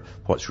wonder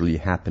what's really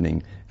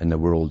happening in the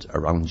world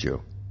around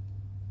you.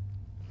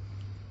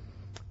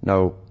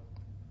 Now,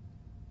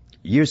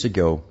 years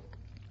ago,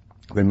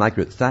 when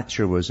Margaret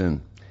Thatcher was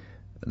in,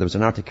 there was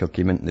an article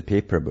came in the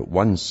paper but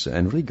once,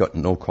 and really got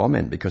no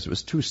comment because it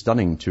was too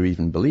stunning to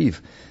even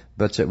believe.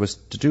 But it was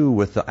to do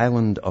with the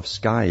island of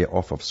Skye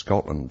off of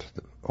Scotland,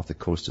 off the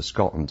coast of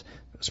Scotland.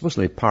 It's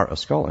supposedly part of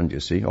Scotland, you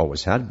see,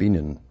 always had been,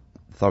 and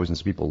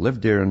thousands of people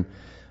lived there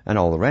and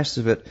all the rest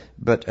of it,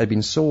 but had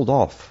been sold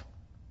off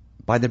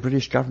by the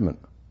British government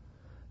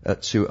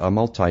to a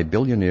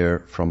multi-billionaire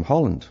from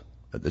Holland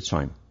at the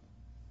time.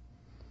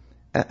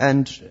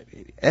 And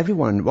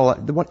everyone,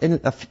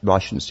 I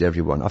shouldn't say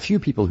everyone, a few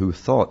people who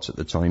thought at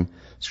the time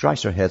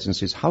scratched their heads and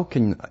says, how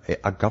can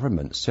a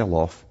government sell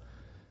off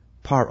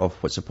part of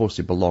what's supposed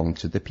to belong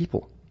to the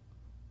people?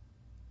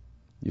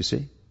 You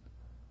see?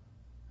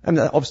 And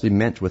that obviously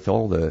meant with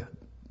all the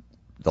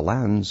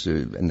lands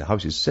and the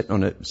houses sitting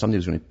on it, somebody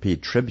was going to pay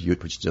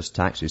tribute, which is just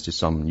taxes to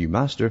some new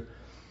master.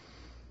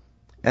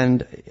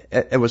 And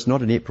it was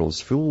not an April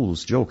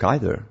Fool's joke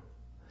either,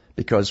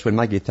 because when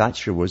Maggie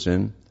Thatcher was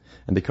in,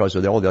 and because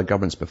of all the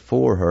governments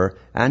before her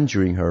and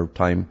during her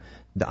time,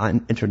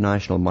 the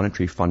International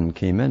Monetary Fund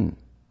came in.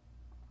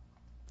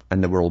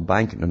 And the World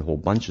Bank and a whole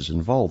bunch is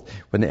involved.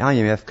 When the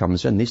IMF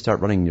comes in, they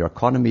start running your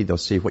economy. They'll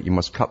say what you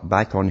must cut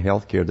back on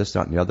healthcare, this,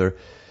 that, and the other.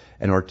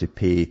 in order to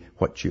pay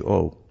what you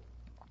owe.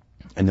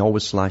 And they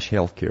always slash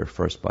healthcare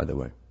first, by the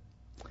way.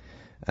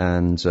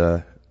 And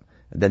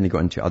then they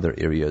got into other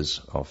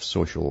areas of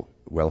social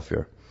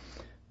welfare.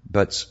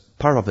 But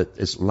part of it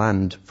is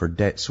land for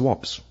debt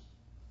swaps.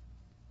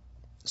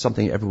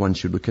 Something everyone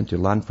should look into.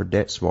 Land for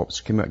debt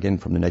swaps came out again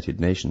from the United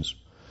Nations.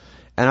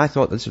 And I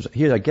thought this was,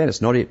 here again,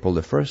 it's not April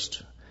the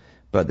 1st,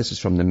 but this is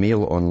from the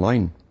Mail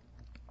Online,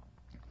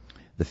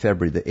 the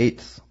February the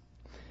 8th.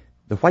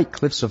 The White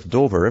Cliffs of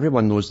Dover.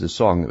 Everyone knows the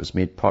song that was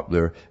made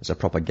popular as a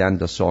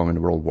propaganda song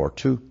in World War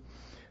II.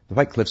 The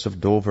White Cliffs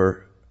of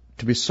Dover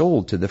to be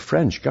sold to the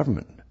French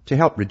government to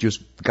help reduce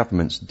the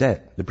government's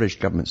debt, the British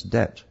government's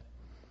debt,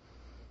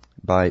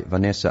 by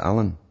Vanessa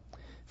Allen.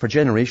 For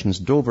generations,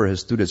 Dover has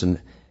stood as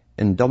an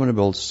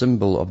indomitable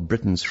symbol of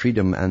Britain's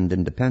freedom and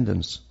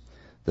independence.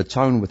 The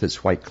town with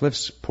its white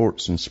cliffs,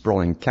 ports and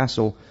sprawling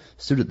castle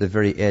stood at the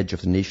very edge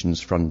of the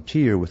nation's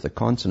frontier with the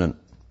continent.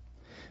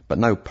 But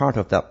now part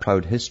of that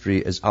proud history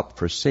is up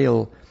for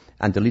sale,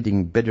 and the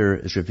leading bidder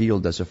is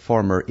revealed as a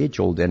former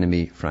age-old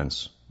enemy,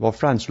 France. Well,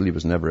 France really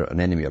was never an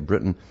enemy of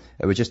Britain.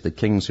 It was just the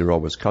kings who were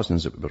always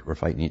cousins that were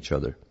fighting each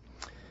other.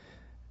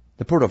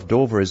 The port of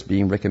Dover is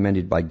being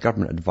recommended by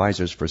government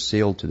advisors for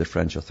sale to the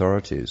French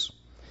authorities.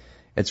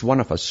 It's one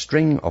of a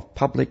string of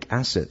public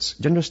assets.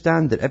 Do you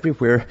understand that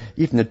everywhere,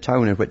 even the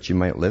town in which you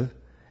might live,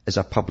 is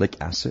a public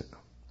asset?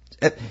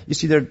 You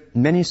see, there are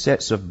many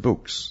sets of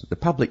books. The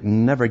public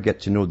never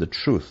get to know the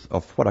truth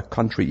of what a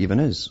country even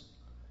is.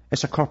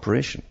 It's a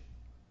corporation.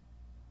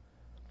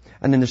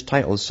 And then there's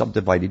titles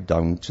subdivided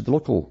down to the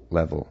local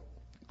level.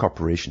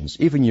 Corporations.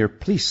 Even your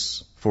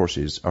police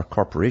forces are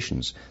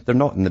corporations. They're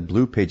not in the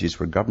blue pages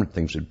where government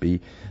things would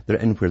be. They're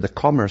in where the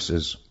commerce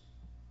is.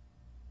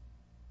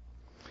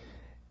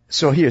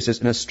 So here it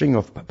says, in a string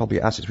of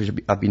public assets which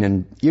have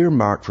been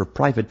earmarked for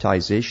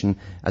privatization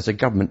as the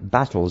government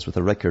battles with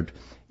a record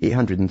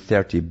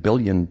 £830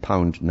 billion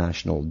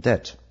national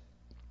debt.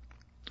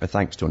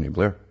 Thanks, Tony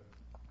Blair.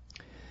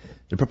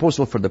 The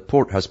proposal for the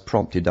port has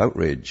prompted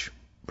outrage.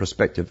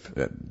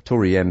 Prospective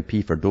Tory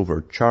MP for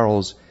Dover,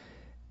 Charles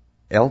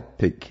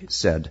Elpick,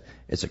 said,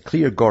 "It's a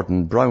clear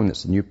Gordon Brown,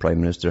 that's the new Prime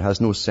Minister,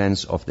 has no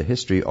sense of the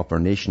history of our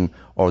nation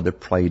or the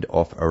pride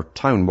of our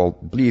town." Well,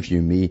 believe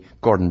you me,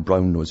 Gordon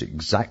Brown knows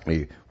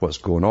exactly what's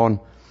going on,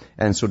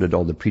 and so did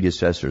all the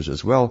predecessors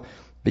as well,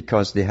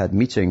 because they had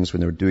meetings when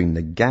they were doing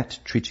the GATT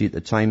treaty at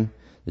the time,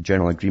 the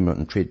General Agreement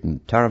on Trade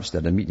and Tariffs. They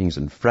had meetings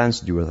in France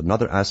to do with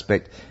another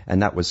aspect,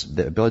 and that was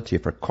the ability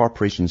for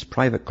corporations,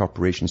 private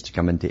corporations, to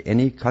come into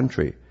any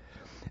country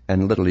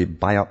and literally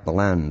buy up the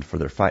land for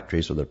their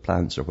factories or their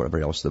plants or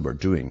whatever else they were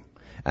doing.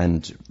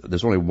 And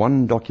there's only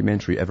one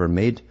documentary ever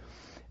made,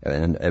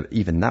 and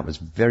even that was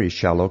very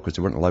shallow because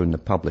they weren't allowing the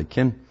public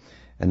in,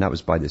 and that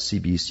was by the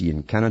CBC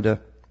in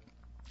Canada.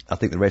 I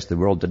think the rest of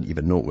the world didn't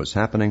even know it was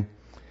happening.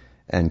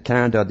 And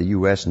Canada, the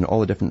US, and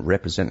all the different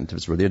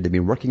representatives were there. They'd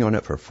been working on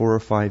it for 4 or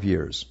 5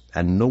 years,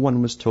 and no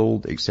one was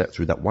told except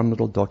through that one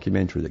little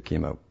documentary that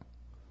came out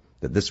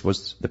that this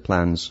was the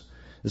plans,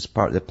 this is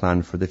part of the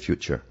plan for the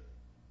future.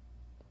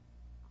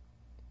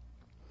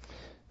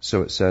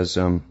 So it says,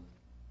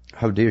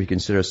 how dare he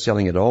consider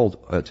selling it all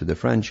to the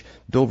French?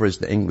 Dover is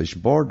the English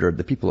border.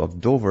 The people of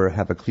Dover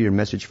have a clear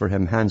message for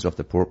him. Hands off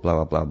the port, blah,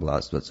 blah, blah, blah.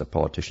 So that's a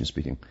politician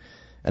speaking.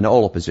 And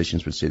all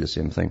oppositions would say the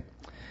same thing.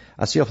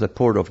 A sale of the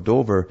port of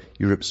Dover,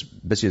 Europe's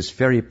busiest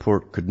ferry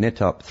port, could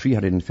net up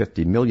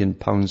 £350 million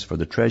for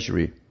the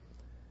Treasury.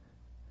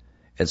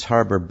 Its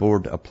harbour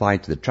board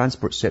applied to the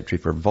Transport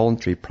Secretary for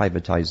voluntary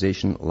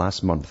privatisation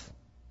last month.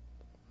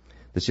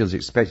 The sale is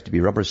expected to be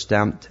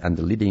rubber-stamped, and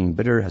the leading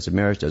bidder has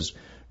emerged as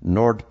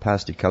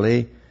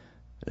Nord-Pas-de-Calais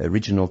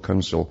Regional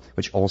Council,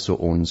 which also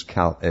owns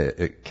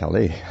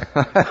Calais.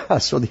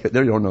 So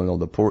they own all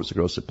the ports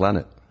across the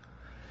planet.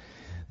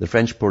 The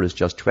French port is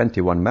just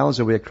 21 miles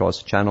away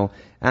across the channel,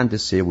 and the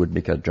sale would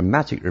make a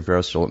dramatic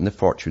reversal in the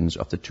fortunes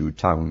of the two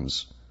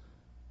towns.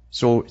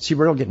 So, see,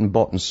 we're all getting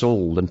bought and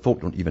sold, and folk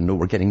don't even know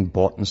we're getting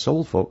bought and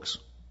sold, folks.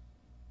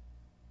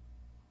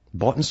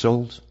 Bought and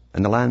sold,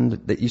 in the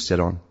land that you sit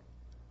on.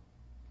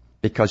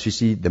 Because, you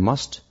see, they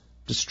must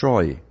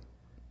destroy, and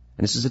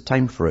this is the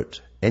time for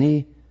it,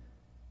 any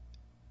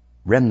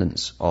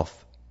remnants of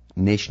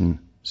nation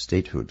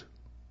statehood,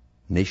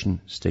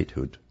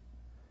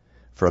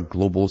 for a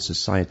global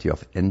society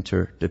of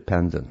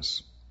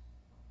interdependence.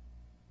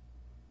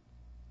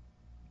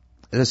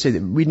 As I say,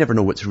 we never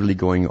know what's really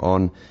going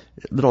on.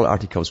 Little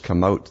articles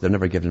come out, they're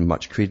never given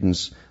much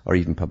credence or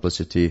even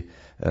publicity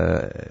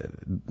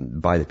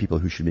by the people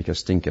who should make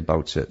us think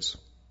about it.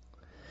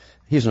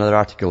 Here's another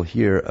article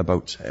here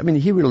about,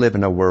 here we live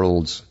in a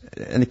world,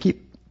 and they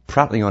keep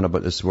prattling on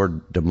about this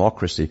word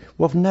democracy.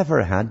 We've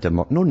never had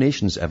no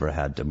nation's ever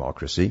had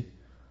democracy.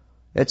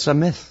 It's a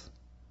myth.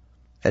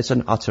 It's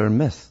an utter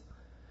myth.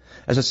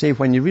 As I say,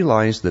 when you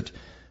realize that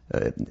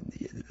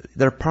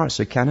there are parts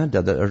of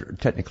Canada that are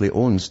technically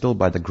owned still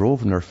by the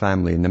Grosvenor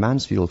family and the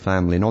Mansfield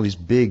family and all these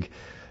big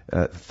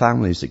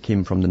families that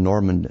came from the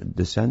Norman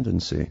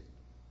descendancy.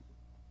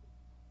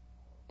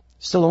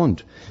 Still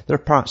owned. There are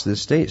parts of the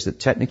States that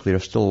technically are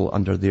still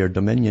under their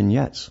dominion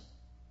yet.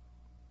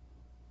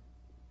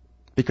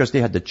 because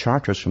they had the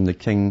charters from the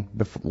king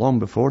long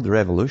before the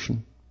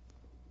revolution.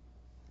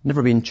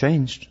 Never been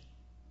changed.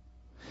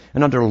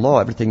 And under law,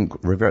 everything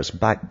reverts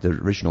back to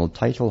the original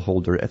title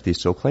holder if they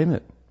so claim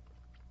it.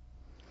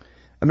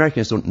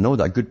 Americans don't know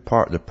that a good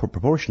part of the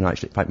proportion,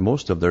 actually, in fact,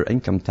 most of their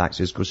income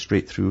taxes go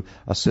straight through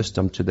a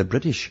system to the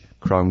British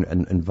Crown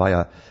and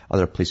via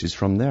other places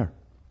from there.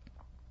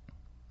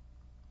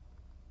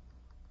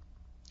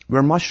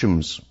 We're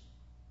mushrooms.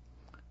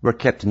 We're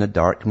kept in the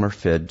dark and we're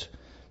fed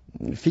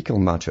fecal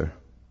matter.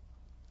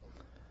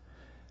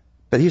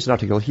 But here's an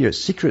article here.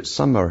 Secret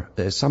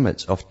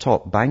summits of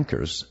top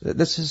bankers.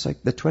 This is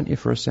like the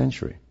 21st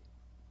century.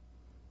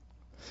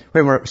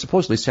 When we're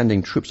supposedly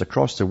sending troops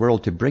across the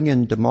world to bring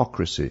in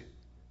democracy,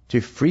 to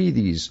free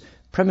these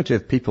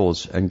primitive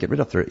peoples and get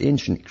rid of their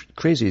ancient,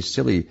 crazy,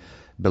 silly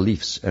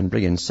beliefs and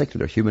bring in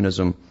secular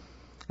humanism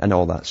and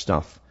all that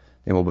stuff,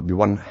 then we'll be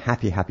one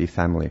happy, happy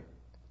family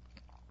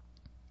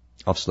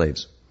of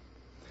slaves.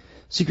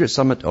 Secret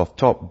summit of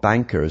top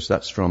bankers.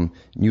 That's from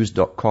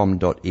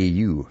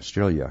news.com.au,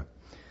 Australia.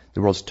 The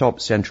world's top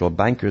central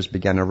bankers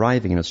began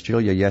arriving in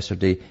Australia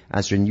yesterday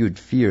as renewed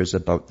fears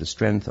about the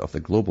strength of the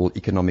global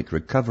economic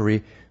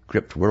recovery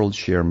gripped world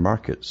share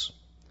markets.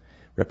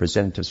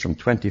 Representatives from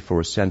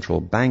 24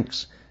 central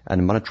banks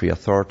and monetary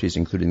authorities,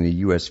 including the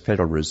US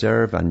Federal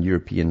Reserve and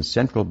European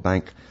Central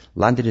Bank,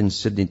 landed in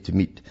Sydney to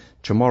meet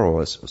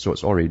tomorrow, so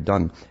it's already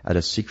done, at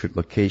a secret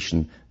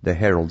location, the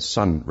Herald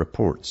Sun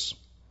reports.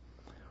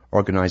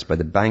 Organized by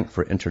the Bank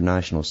for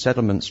International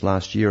Settlements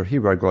last year,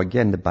 here we go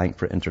again, the Bank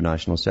for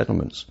International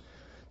Settlements.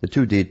 The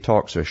two-day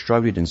talks are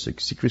shrouded in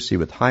secrecy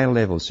with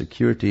high-level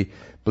security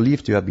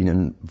believed to have been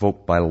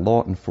invoked by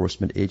law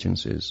enforcement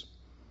agencies.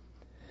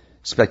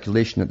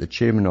 Speculation that the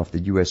chairman of the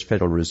U.S.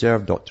 Federal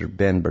Reserve, Dr.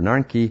 Ben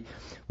Bernanke,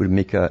 would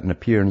make an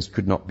appearance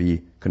could not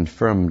be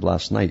confirmed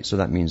last night, so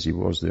that means he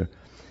was there.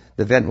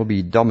 The event will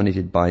be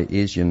dominated by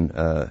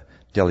Asian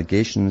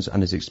delegations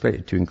and is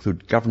expected to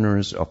include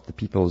governors of the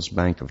People's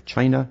Bank of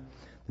China,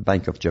 the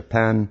Bank of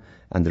Japan,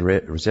 and the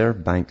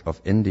Reserve Bank of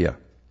India.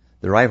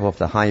 The arrival of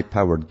the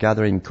high-powered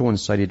gathering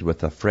coincided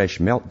with a fresh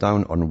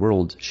meltdown on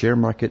world share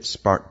markets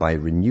sparked by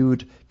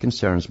renewed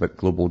concerns about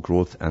global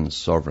growth and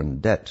sovereign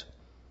debt.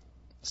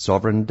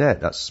 Sovereign debt,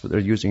 that's what they're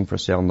using for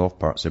selling off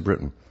parts of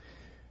Britain.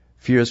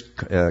 Fears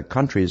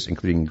countries,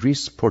 including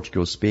Greece,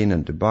 Portugal, Spain,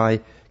 and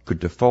Dubai, could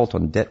default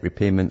on debt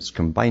repayments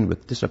combined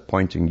with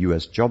disappointing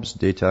U.S. jobs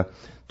data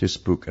to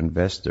spook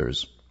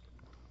investors.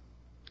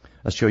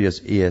 Australia's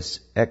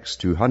ASX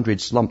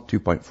 200 slumped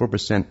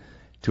 2.4%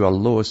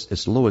 to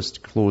its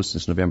lowest close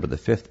since November the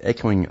 5th,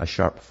 echoing a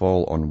sharp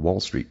fall on Wall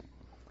Street.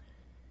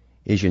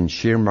 Asian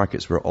share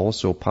markets were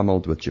also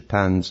pummeled, with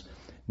Japan's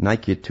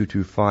Nikkei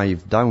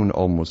 225 down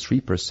almost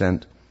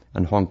 3%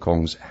 and Hong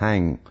Kong's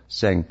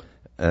Seng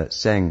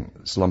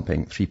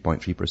slumping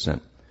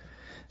 3.3%.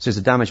 Says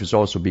the damage was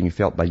also being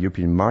felt by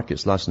European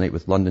markets last night,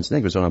 with London's, and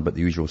it goes on about the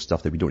usual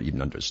stuff that we don't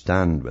even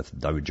understand with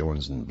Dow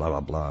Jones and blah,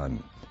 blah, blah,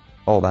 and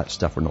all that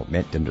stuff we're not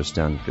meant to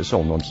understand, because it's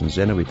all nonsense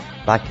anyway.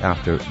 Back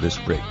after this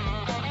break.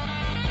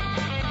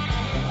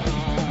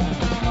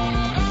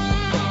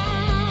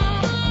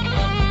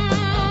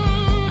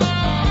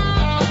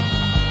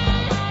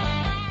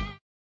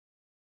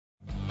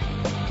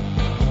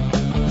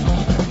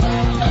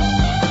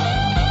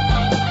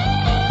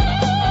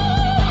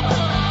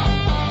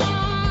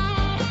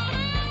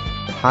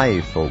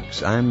 Hi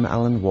folks, I'm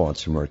Alan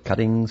Watts and we're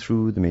cutting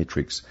through the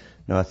matrix.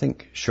 Now I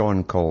think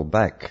Sean called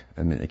back.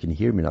 I mean, he can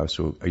hear me now,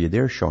 so are you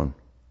there, Sean?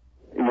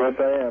 Yes,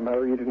 I am. How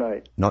are you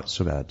tonight? Not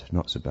so bad,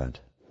 not so bad.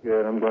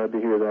 Good, I'm glad to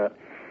hear that.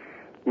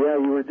 Yeah,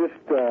 you were just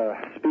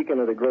speaking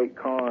of the great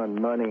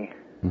con, money,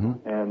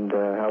 and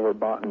how we're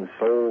bought and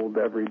sold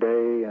every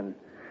day, and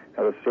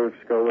how the serfs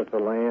go with the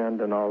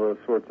land and all those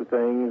sorts of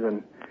things.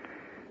 And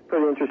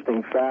pretty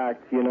interesting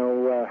fact, you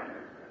know,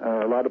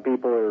 a lot of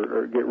people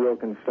get real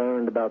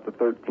concerned about the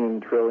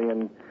 $13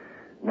 trillion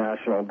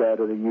national debt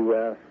of the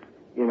U.S.,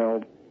 you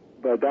know,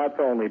 but that's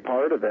only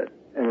part of it,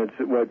 and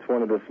it's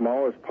one of the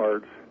smallest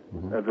parts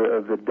of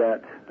the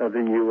debt of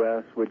the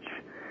U.S., which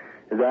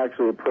is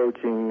actually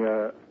approaching,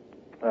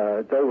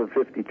 it's over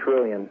 $50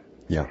 trillion.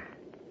 Yeah.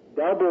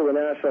 Double the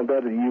national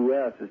debt of the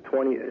U.S. is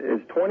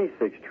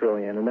 $26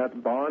 trillion, and that's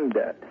bond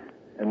debt,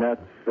 and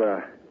that's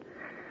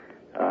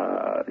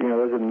you know,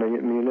 those are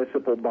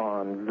municipal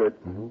bonds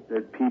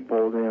that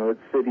people, you know, that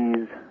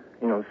cities,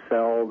 you know,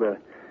 sell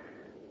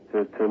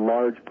to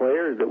large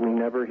players that we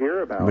never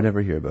hear about. We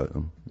never hear about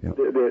them. Yeah.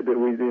 That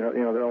we, you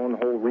know, they own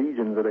whole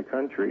regions of the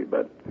country.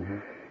 But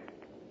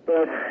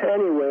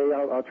anyway,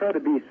 I'll try to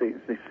be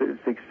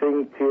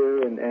succinct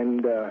here,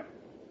 and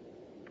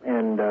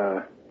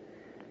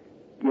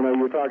you know,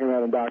 you were talking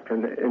about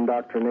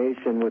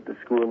indoctrination with the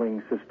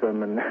schooling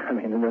system, and I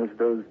mean,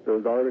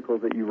 those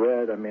articles that you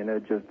read, I mean,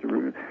 it just,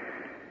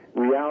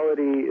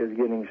 reality is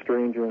getting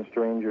stranger and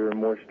stranger, and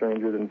more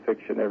stranger than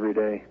fiction every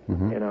day,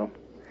 you know?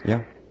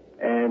 Yeah.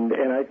 And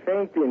I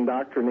think the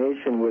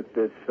indoctrination with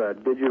this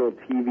digital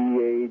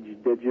TV age,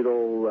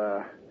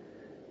 digital,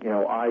 you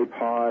know,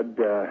 iPod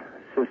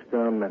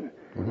system and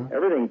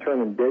everything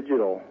turning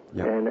digital.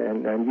 Yeah.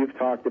 And you've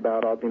talked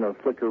about,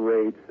 flicker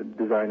rates,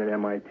 design at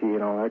MIT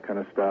and all that kind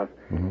of stuff.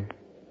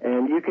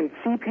 And you can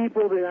see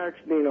people that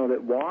actually,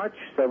 that watch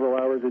several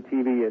hours of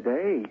TV a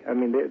day. I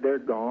mean, they're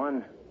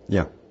gone.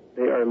 Yeah.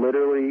 They are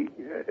literally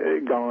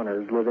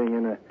goners living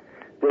in a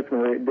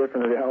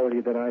different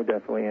reality than I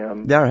definitely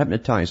am. They are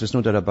hypnotized. There's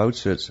no doubt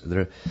about it.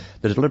 They're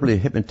deliberately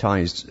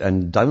hypnotized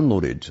and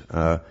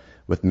downloaded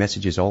with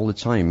messages all the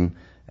time.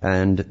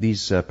 And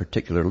these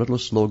particular little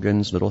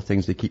slogans, little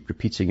things they keep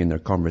repeating in their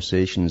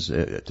conversations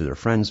to their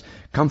friends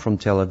come from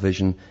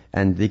television,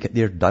 and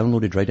they're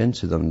downloaded right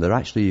into them. They're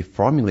actually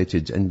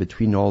formulated in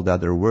between all the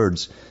other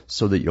words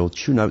so that you'll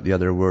tune out the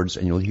other words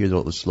and you'll hear the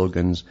little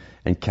slogans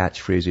and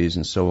catchphrases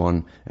and so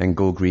on, and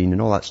go green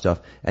and all that stuff,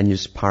 and you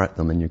just parrot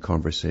them in your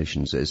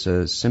conversations. It's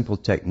a simple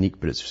technique,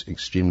 but it's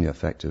extremely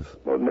effective.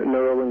 Well,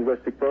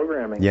 neuro-linguistic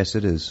programming. Yes,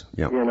 it is.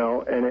 Yeah.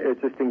 And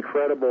it's just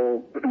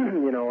incredible,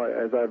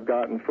 as I've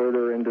gotten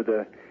further into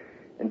the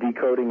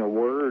decoding of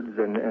words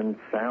and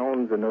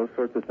sounds and those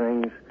sorts of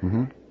things,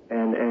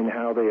 and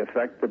how they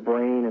affect the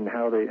brain and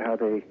how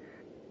they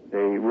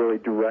really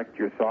direct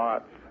your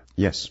thoughts.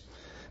 Yes,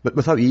 but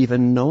without you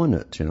even knowing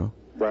it,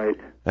 Right.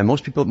 And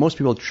most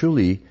people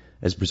truly,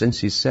 as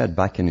Brzezinski said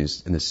back in the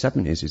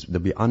 70s,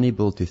 they'll be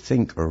unable to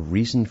think or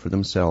reason for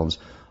themselves.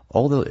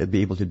 All they'll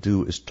be able to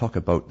do is talk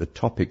about the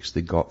topics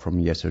they got from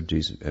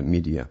yesterday's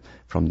media,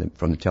 from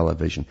the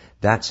television.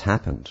 That's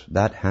happened.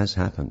 That has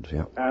happened.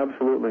 Yeah.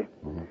 Absolutely.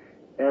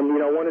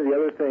 And one of the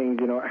other things,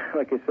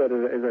 like I said,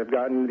 as I've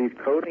gotten into these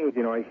codings,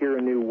 I hear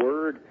a new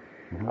word.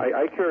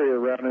 I carry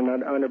around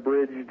an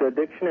unabridged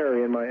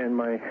dictionary in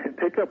my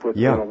pickup with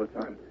me all the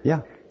time.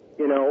 Yeah.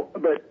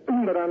 But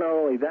not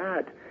only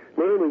that,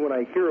 literally when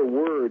I hear a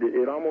word,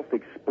 it almost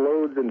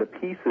explodes into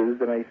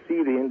pieces, and I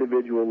see the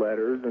individual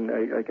letters, and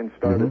I can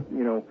start,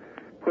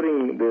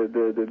 putting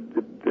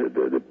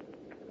the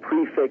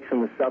prefix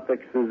and the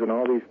suffixes and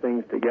all these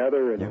things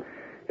together, and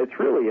it's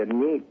really a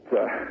neat...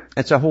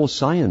 It's a whole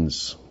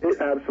science.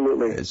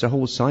 Absolutely. It's a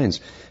whole science.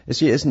 You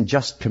see, it isn't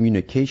just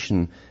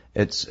communication.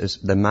 It's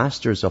the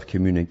masters of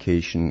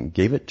communication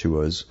gave it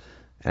to us,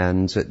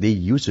 and they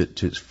use it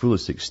to its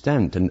fullest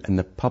extent, and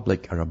the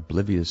public are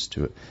oblivious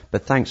to it.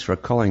 But thanks for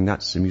calling.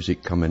 That's the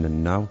music coming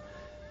in now.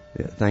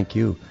 Yeah, thank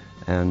you.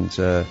 And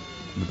we'll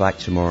be back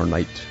tomorrow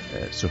night.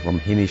 So from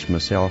Hamish,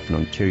 myself in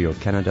Ontario,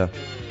 Canada,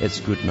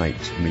 it's good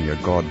night. May your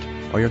God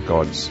or your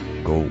gods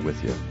go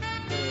with you.